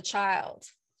onto the child.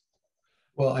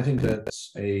 Well, I think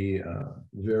that's a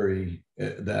very,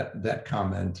 that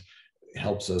comment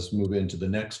helps us move into the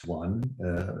next one,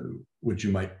 which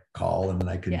you might call, and then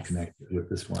I can connect it with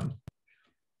this one.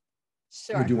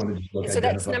 Sure. Would you want to just so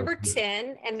that's number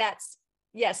 10, and that's,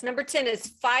 number 10 is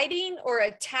fighting or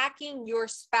attacking your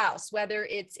spouse, whether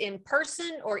it's in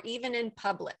person or even in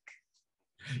public.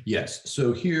 Yes.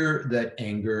 So here that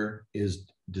anger is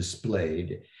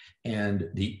displayed, and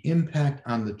the impact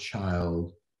on the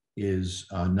child is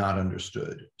not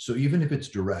understood. So even if it's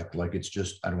direct, like it's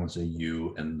just, I don't want to say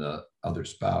you and the other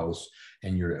spouse,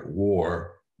 and you're at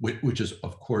war, which is,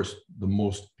 of course, the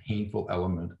most painful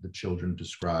element the children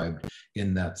described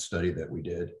in that study that we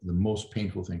did. The most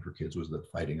painful thing for kids was the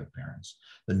fighting of parents.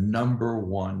 The number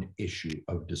one issue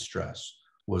of distress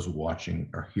was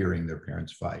watching or hearing their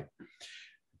parents fight.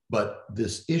 But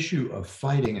this issue of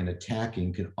fighting and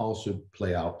attacking can also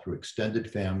play out through extended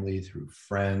family, through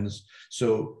friends.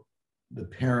 So the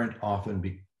parent often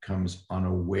becomes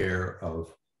unaware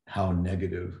of how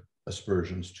negative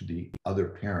aspersions to the other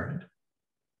parent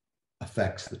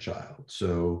affects the child.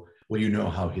 So, well, you know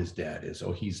how his dad is.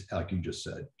 Oh, he's, like you just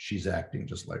said, she's acting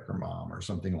just like her mom, or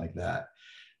something like that.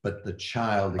 But the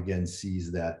child, again,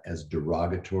 sees that as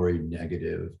derogatory,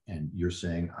 negative, and you're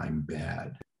saying, I'm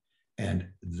bad. And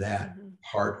that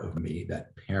part of me,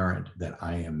 that parent that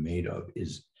I am made of,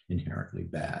 is inherently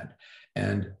bad.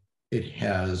 And it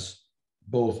has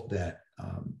both that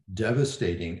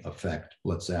devastating effect,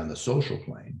 let's say, on the social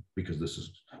plane, because this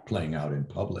is playing out in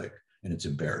public, and it's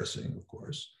embarrassing, of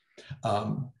course.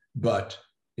 But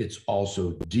it's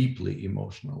also deeply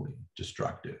emotionally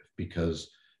destructive, because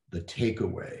the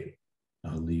takeaway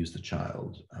leaves the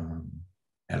child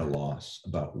at a loss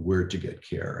about where to get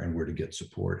care and where to get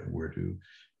support and where to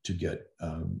get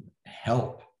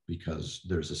help, because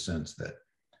there's a sense that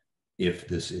if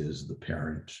this is the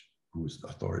parent who's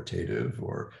authoritative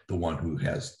or the one who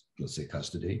has, let's say,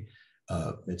 custody,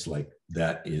 it's like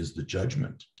that is the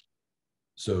judgment.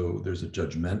 So there's a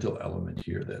judgmental element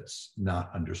here that's not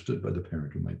understood by the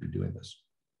parent who might be doing this.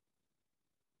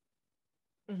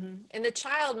 And the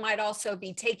child might also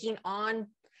be taking on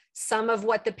some of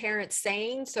what the parent's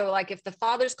saying. So like if the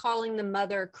father's calling the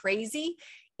mother crazy,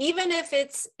 even if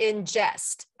it's in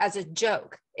jest, as a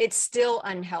joke, it's still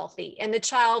unhealthy. And the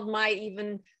child might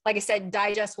even, like I said,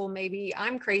 digest, well, maybe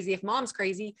I'm crazy if mom's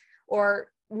crazy, or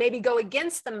maybe go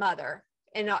against the mother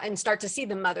and start to see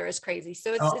the mother as crazy.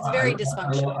 So it's very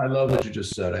dysfunctional. I love what you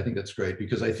just said. I think that's great,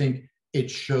 because I think it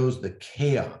shows the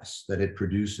chaos that it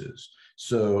produces.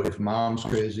 So if mom's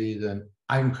crazy, then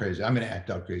I'm crazy. I'm going to act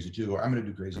out crazy too, or I'm going to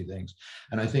do crazy things.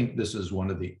 And I think this is one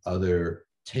of the other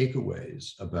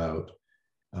takeaways about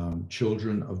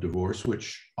children of divorce,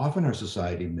 which often our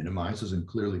society minimizes, and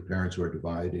clearly parents who are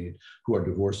divided, who are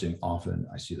divorcing, often,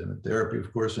 I see them in therapy,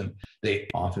 of course, and they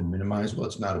often minimize, well,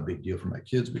 it's not a big deal for my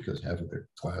kids because half of their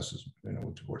class is,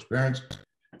 with divorced parents.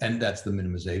 And that's the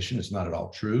minimization. It's not at all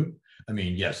true. I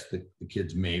mean, yes, the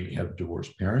kids may have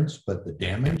divorced parents, but the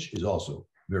damage is also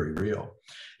very real.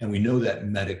 And we know that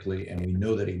medically, and we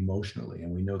know that emotionally,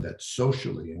 and we know that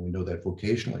socially, and we know that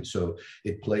vocationally. So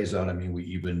it plays out. I mean, we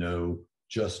even know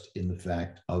just in the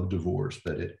fact of divorce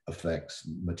that it affects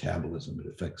metabolism,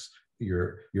 it affects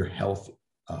your health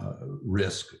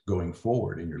risk going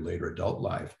forward in your later adult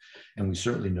life. And we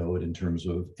certainly know it in terms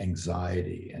of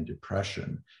anxiety and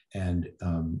depression. And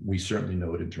we certainly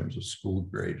know it in terms of school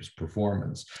grades,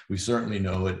 performance. We certainly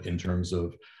know it in terms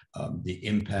of the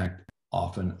impact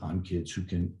often on kids who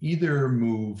can either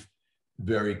move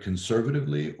very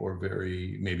conservatively or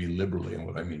very maybe liberally. And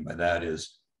what I mean by that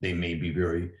is they may be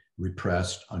very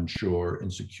repressed, unsure,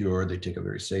 insecure. They take a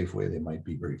very safe way. They might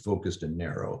be very focused and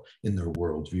narrow in their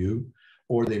worldview,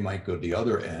 or they might go the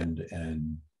other end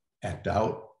and act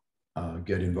out,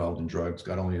 get involved in drugs.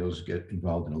 God only those get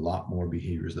involved in a lot more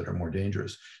behaviors that are more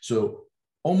dangerous. So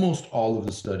almost all of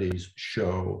the studies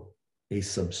show a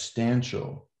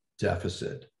substantial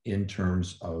deficit in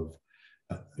terms of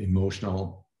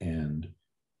emotional and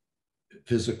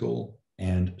physical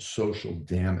and social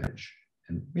damage,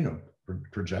 and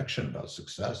projection about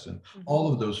success, and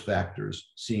all of those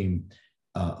factors seem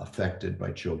affected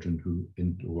by children who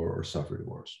endure or suffer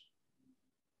divorce.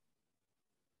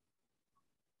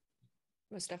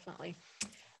 Most definitely.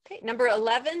 Okay, number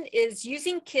 11 is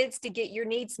using kids to get your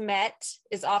needs met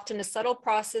is often a subtle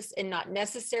process and not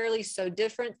necessarily so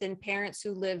different than parents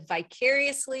who live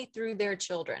vicariously through their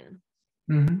children.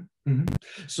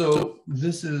 So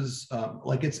this is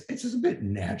it's a bit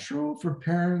natural for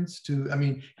parents to,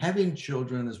 having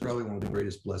children is probably one of the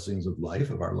greatest blessings of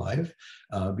our life,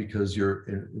 because you're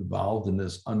involved in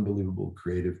this unbelievable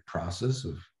creative process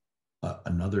of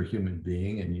another human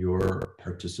being, and you're a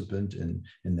participant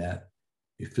in that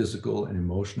physical and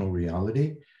emotional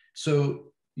reality. So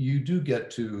you do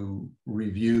get to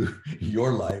review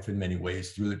your life in many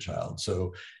ways through the child.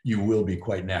 So you will be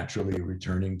quite naturally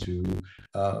returning to,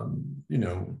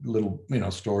 little,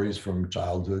 stories from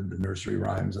childhood, the nursery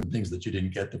rhymes and things that you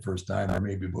didn't get the first time, or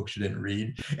maybe books you didn't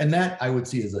read. And that I would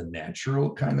see as a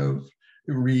natural kind of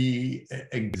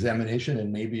re-examination,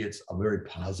 and maybe it's a very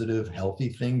positive, healthy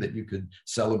thing that you could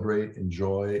celebrate,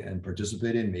 enjoy, and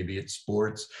participate in. Maybe it's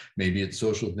sports, maybe it's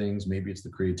social things, maybe it's the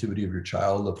creativity of your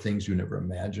child, of things you never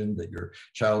imagined that your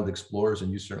child explores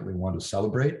and you certainly want to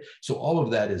celebrate. So all of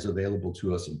that is available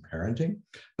to us in parenting.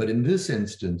 But in this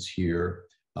instance here,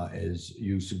 as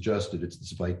you suggested, it's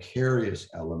this vicarious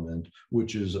element,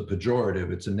 which is a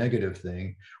pejorative, it's a negative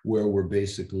thing, where we're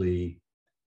basically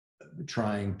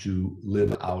trying to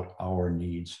live out our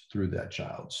needs through that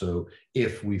child. So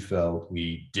if we felt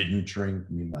we didn't drink,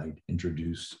 we might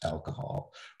introduce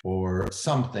alcohol or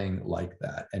something like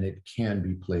that. And it can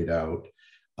be played out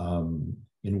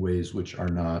in ways which are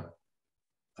not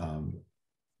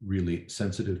really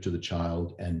sensitive to the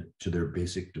child and to their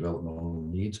basic developmental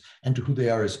needs and to who they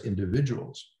are as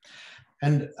individuals.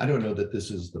 And I don't know that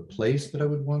this is the place that I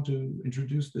would want to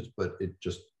introduce this, but it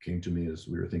just came to me as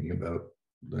we were thinking about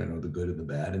the good and the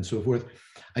bad and so forth.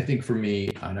 I think for me,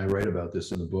 and I write about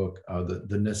this in the book,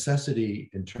 the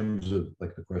necessity in terms of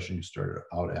like the question you started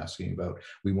out asking about,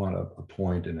 we want a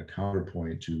point and a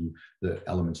counterpoint to the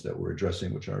elements that we're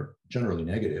addressing, which are generally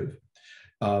negative.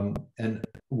 And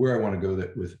where I want to go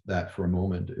with that for a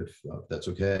moment, if that's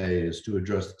okay, is to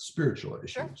address spiritual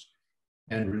issues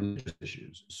and religious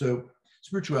issues. So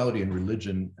spirituality and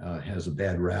religion has a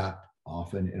bad rap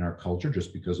often in our culture,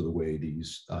 just because of the way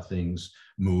these things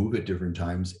move at different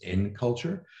times in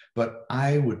culture. But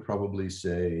I would probably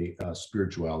say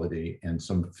spirituality and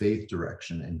some faith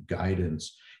direction and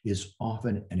guidance is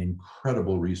often an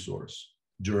incredible resource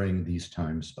during these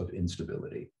times of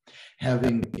instability.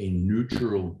 Having a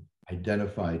neutral,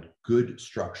 identified, good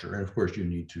structure, and of course you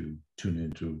need to tune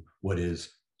into what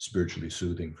is spiritually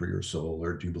soothing for your soul,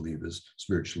 or do you believe is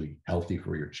spiritually healthy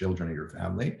for your children or your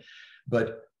family.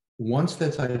 But once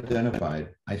that's identified,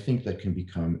 I think that can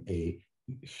become a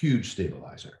huge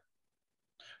stabilizer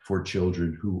for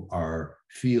children who are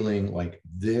feeling like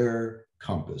their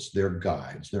compass, their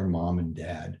guides, their mom and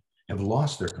dad have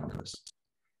lost their compass.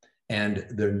 And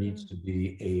there needs to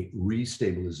be a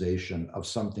restabilization of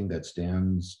something that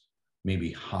stands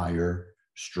maybe higher,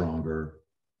 stronger,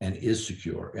 and is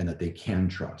secure, and that they can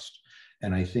trust.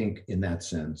 And I think in that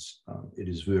sense, it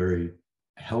is very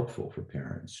helpful for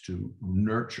parents to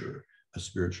nurture a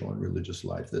spiritual and religious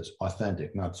life that's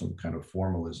authentic, not some kind of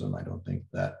formalism. I don't think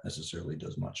that necessarily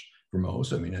does much for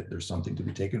most. I mean, there's something to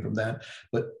be taken from that,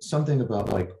 but something about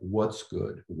like, what's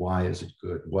good? Why is it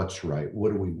good? What's right?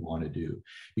 What do we want to do?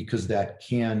 Because that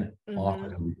can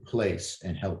often replace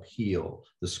and help heal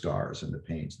the scars and the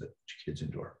pains that kids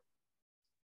endure.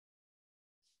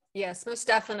 Yes, most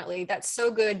definitely. That's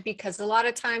so good, because a lot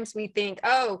of times we think,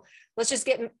 oh, let's just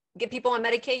get people on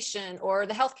medication, or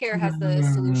the healthcare has the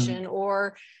solution,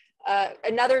 or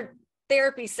another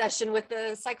therapy session with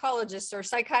the psychologist or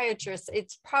psychiatrist.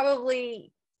 It's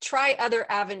probably try other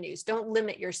avenues. Don't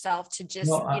limit yourself to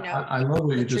just, I love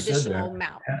what you just said there.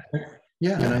 Amount.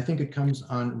 Yeah, and I think it comes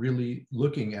on really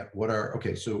looking at what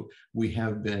so we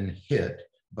have been hit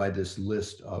by this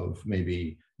list of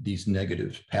maybe these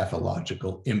negative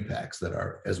pathological impacts that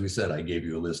are, as we said, I gave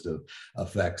you a list of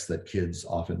effects that kids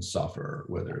often suffer,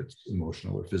 whether it's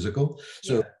emotional or physical.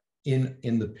 So in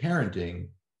the parenting,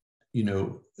 you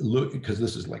know, look, because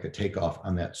this is like a takeoff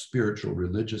on that spiritual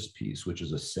religious piece, which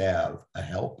is a salve, a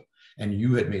help. And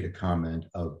you had made a comment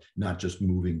of not just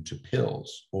moving to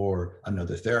pills or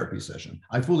another therapy session.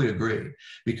 I fully agree,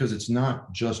 because it's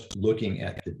not just looking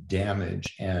at the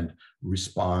damage and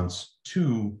response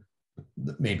to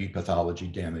maybe pathology,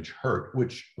 damage, hurt,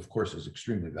 which of course is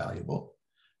extremely valuable,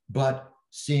 but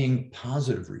seeing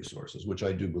positive resources, which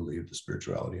I do believe the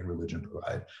spirituality and religion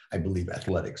provide. I believe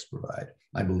athletics provide.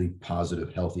 I believe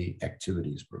positive, healthy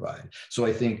activities provide. So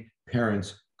I think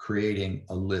parents creating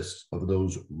a list of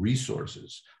those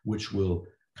resources, which will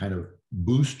kind of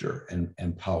booster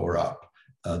and power up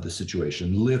the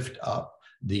situation, lift up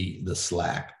the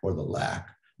slack or the lack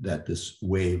that this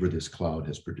wave or this cloud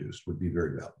has produced, would be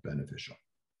very beneficial.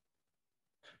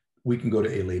 We can go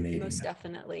to alienating. Most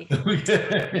definitely.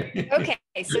 Okay,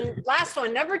 so last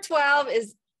one, number 12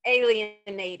 is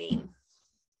alienating,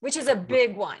 which is a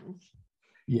big one.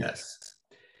 Yes.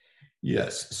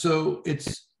 So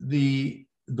it's the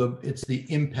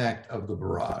impact of the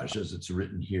barrage, as it's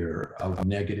written here, of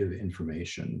negative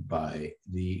information by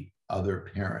the other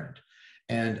parent.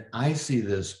 And I see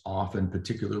this often,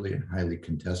 particularly in highly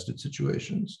contested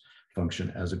situations,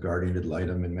 function as a guardian ad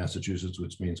litem in Massachusetts,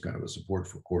 which means kind of a support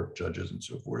for court judges and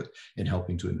so forth in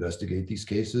helping to investigate these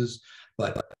cases.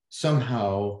 But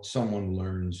somehow someone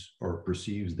learns or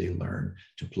perceives they learn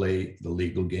to play the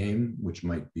legal game, which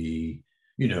might be,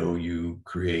 you know, you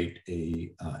create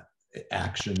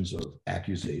actions of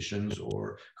accusations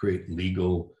or create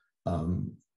legal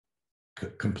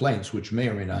complaints, which may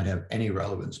or may not have any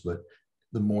relevance, but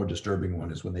the more disturbing one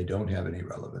is when they don't have any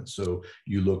relevance. So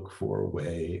you look for a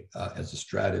way as a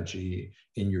strategy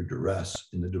in your duress,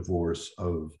 in the divorce,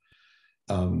 of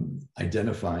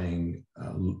identifying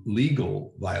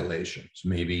legal violations,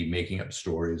 maybe making up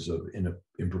stories of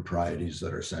improprieties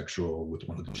that are sexual with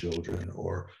one of the children,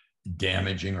 or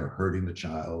damaging or hurting the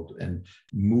child, and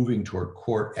moving toward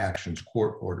court actions,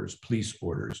 court orders, police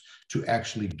orders, to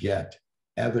actually get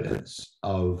evidence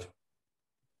of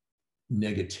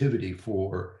negativity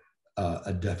for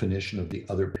a definition of the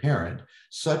other parent,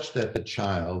 such that the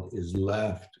child is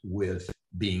left with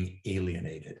being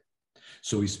alienated.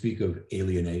 So we speak of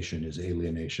alienation as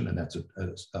alienation, and that's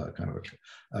a kind of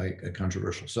a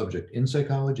controversial subject in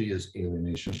psychology. Is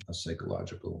alienation a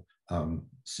psychological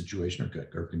situation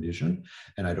or condition?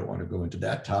 And I don't want to go into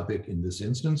that topic in this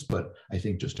instance, but I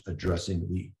think just addressing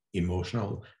the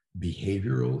emotional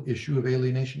behavioral issue of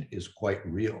alienation is quite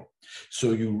real.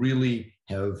 So you really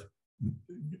have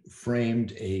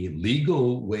framed a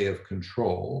legal way of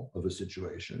control of a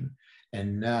situation,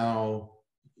 and now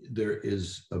there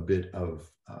is a bit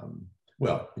of,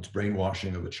 well, it's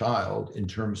brainwashing of a child in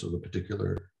terms of a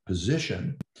particular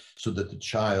position, so that the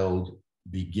child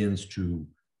begins to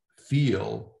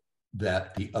feel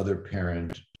that the other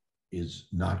parent is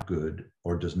not good,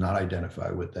 or does not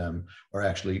identify with them, or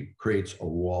actually creates a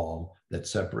wall that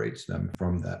separates them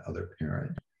from that other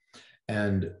parent.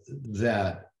 And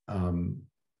that,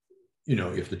 you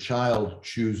know, if the child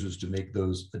chooses to make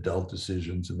those adult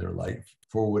decisions in their life,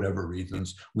 for whatever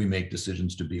reasons, we make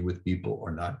decisions to be with people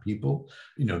or not people,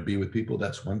 you know, be with people,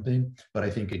 that's one thing. But I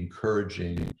think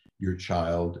encouraging your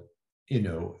child, you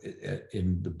know,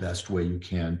 in the best way you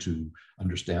can to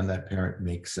understand that parent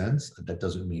makes sense. That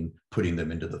doesn't mean putting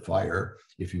them into the fire.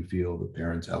 If you feel the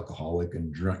parent's alcoholic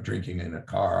and drinking in a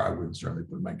car, I wouldn't certainly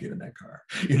put my kid in that car,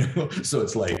 you know? So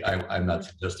it's like, I'm not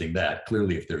suggesting that.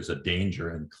 Clearly, if there's a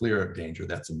danger and clear danger,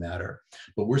 that's a matter.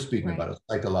 But we're speaking about a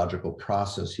psychological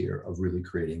process here of really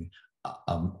creating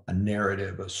a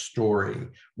narrative, a story,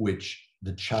 which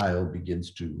the child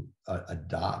begins to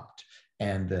adopt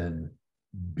and then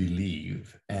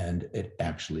believe, and it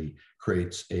actually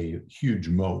creates a huge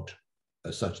moat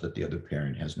such that the other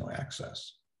parent has no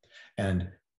access. And,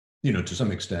 you know, to some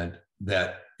extent,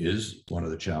 that is one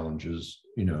of the challenges,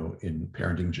 you know, in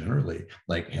parenting generally.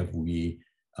 Like, have we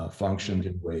functioned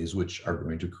in ways which are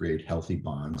going to create healthy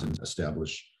bonds and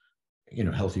establish, you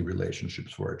know, healthy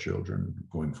relationships for our children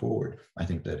going forward? I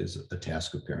think that is a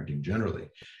task of parenting generally.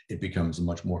 It becomes a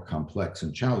much more complex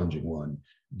and challenging one,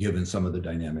 given some of the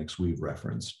dynamics we've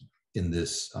referenced in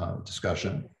this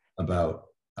discussion about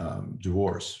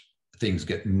divorce. Things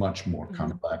get much more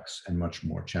complex and much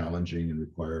more challenging, and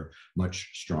require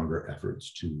much stronger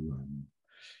efforts to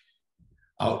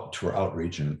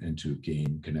outreach and to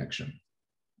gain connection.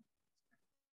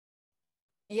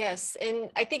 Yes.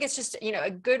 And I think it's just, a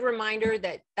good reminder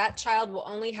that that child will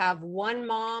only have one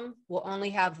mom, will only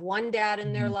have one dad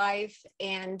in their life.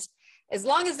 And as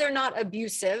long as they're not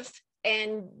abusive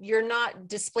and you're not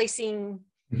displacing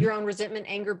your own resentment,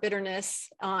 anger, bitterness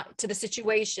to the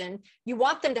situation, you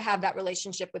want them to have that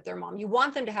relationship with their mom. You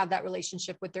want them to have that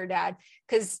relationship with their dad,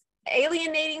 because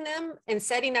alienating them and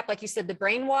setting up, like you said, the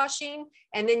brainwashing,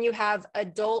 and then you have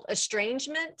adult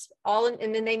estrangement,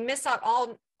 and then they miss out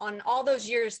on all those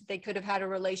years that they could have had a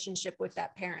relationship with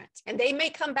that parent. And they may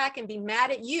come back and be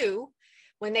mad at you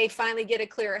when they finally get a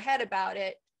clearer head about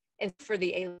it, and for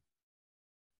the alien.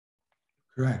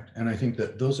 Correct. And I think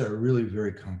that those are really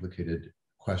very complicated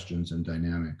questions and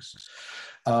dynamics.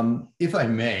 If I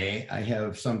may, I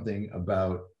have something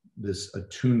about this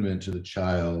attunement to the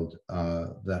child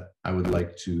that I would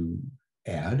like to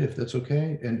add, if that's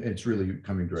okay. And it's really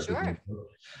coming directly from the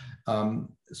book.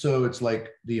 So it's like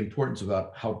the importance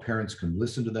about how parents can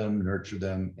listen to them, nurture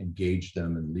them, engage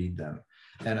them, and lead them.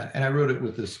 And I wrote it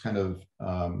with this kind of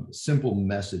simple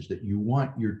message that you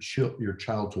want your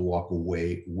child to walk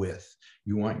away with.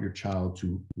 You want your child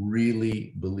to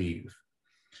really believe.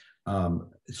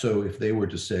 So if they were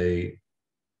to say,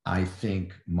 I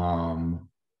think mom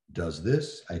does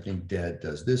this, I think dad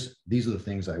does this, these are the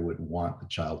things I would want the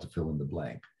child to fill in the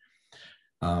blank.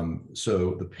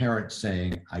 So the parent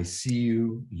saying, I see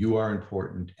you, you are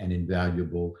important and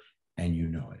invaluable, and you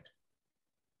know it.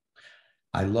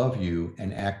 I love you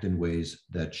and act in ways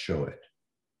that show it.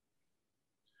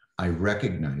 I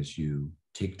recognize you,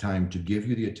 take time to give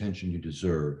you the attention you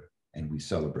deserve, and we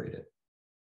celebrate it.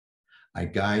 I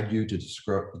guide you to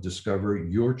discover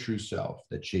your true self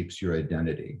that shapes your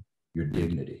identity, your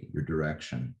dignity, your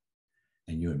direction,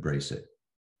 and you embrace it.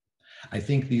 I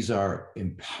think these are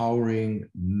empowering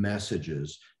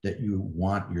messages that you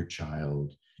want your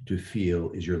child to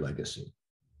feel is your legacy,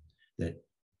 that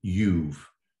you've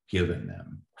given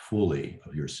them fully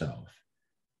of yourself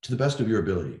to the best of your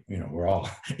ability. We're all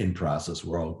in process,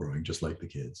 we're all growing just like the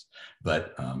kids,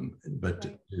 but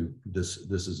right. This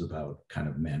is about kind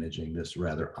of managing this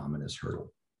rather ominous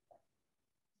hurdle.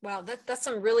 Wow, that's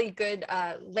some really good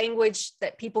language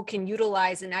that people can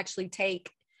utilize and actually take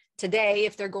today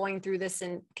if they're going through this,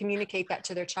 and communicate that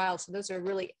to their child. So those are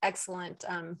really excellent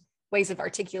ways of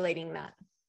articulating that.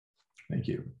 Thank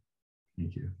you.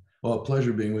 Thank you. Well, a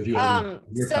pleasure being with you.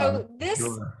 So this,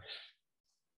 sure.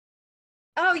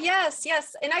 Oh, yes.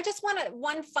 And I just want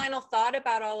one final thought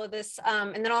about all of this,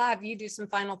 and then I'll have you do some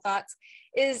final thoughts,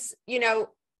 is,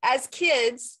 as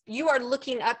kids, you are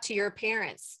looking up to your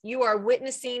parents. You are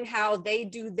witnessing how they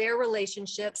do their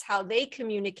relationships, how they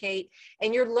communicate,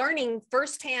 and you're learning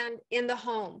firsthand in the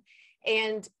home.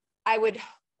 And I would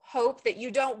hope that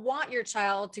you don't want your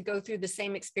child to go through the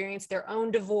same experience, their own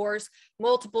divorce,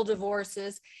 multiple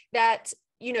divorces, that,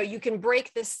 you can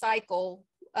break this cycle.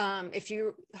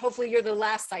 Hopefully you're the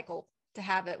last cycle to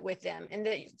have it with them. And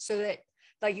so that,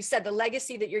 like you said, the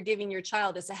legacy that you're giving your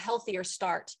child is a healthier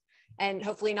start, and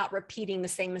hopefully not repeating the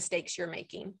same mistakes you're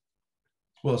making.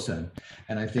 Well said.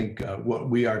 And I think what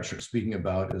we are speaking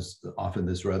about is often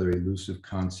this rather elusive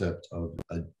concept of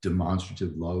a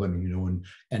demonstrative love. I mean, no one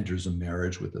enters a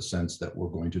marriage with a sense that we're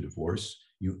going to divorce.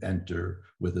 You enter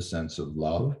with a sense of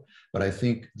love. But I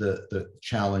think the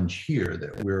challenge here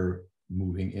that we're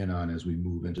moving in on as we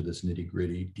move into this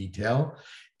nitty-gritty detail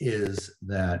is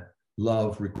that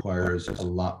love requires a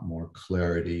lot more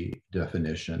clarity,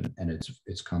 definition, and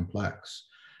it's complex,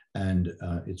 and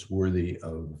it's worthy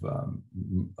of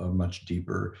a much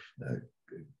deeper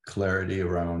clarity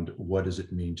around what does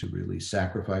it mean to really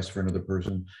sacrifice for another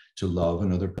person, to love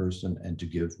another person, and to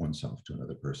give oneself to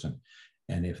another person,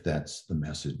 and if that's the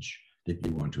message that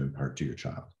you want to impart to your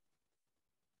child.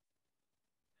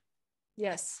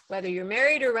 Yes, whether you're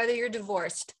married or whether you're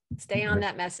divorced, stay on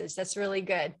that message. That's really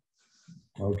good.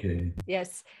 Okay.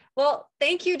 Yes. Well,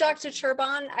 thank you, Dr.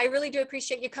 Chirban. I really do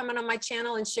appreciate you coming on my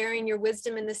channel and sharing your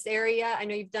wisdom in this area. I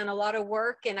know you've done a lot of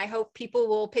work, and I hope people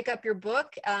will pick up your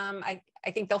book. I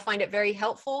think they'll find it very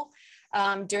helpful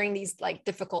during these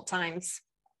difficult times.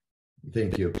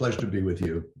 Thank you. Pleasure to be with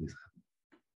you.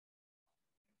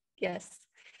 Yes.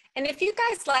 And if you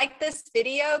guys like this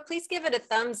video, please give it a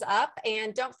thumbs up,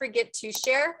 and don't forget to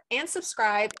share and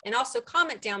subscribe, and also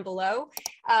comment down below.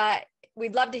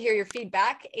 We'd love to hear your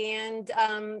feedback. And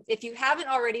if you haven't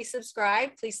already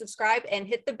subscribed, please subscribe and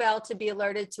hit the bell to be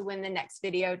alerted to when the next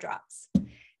video drops.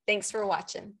 Thanks for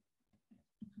watching.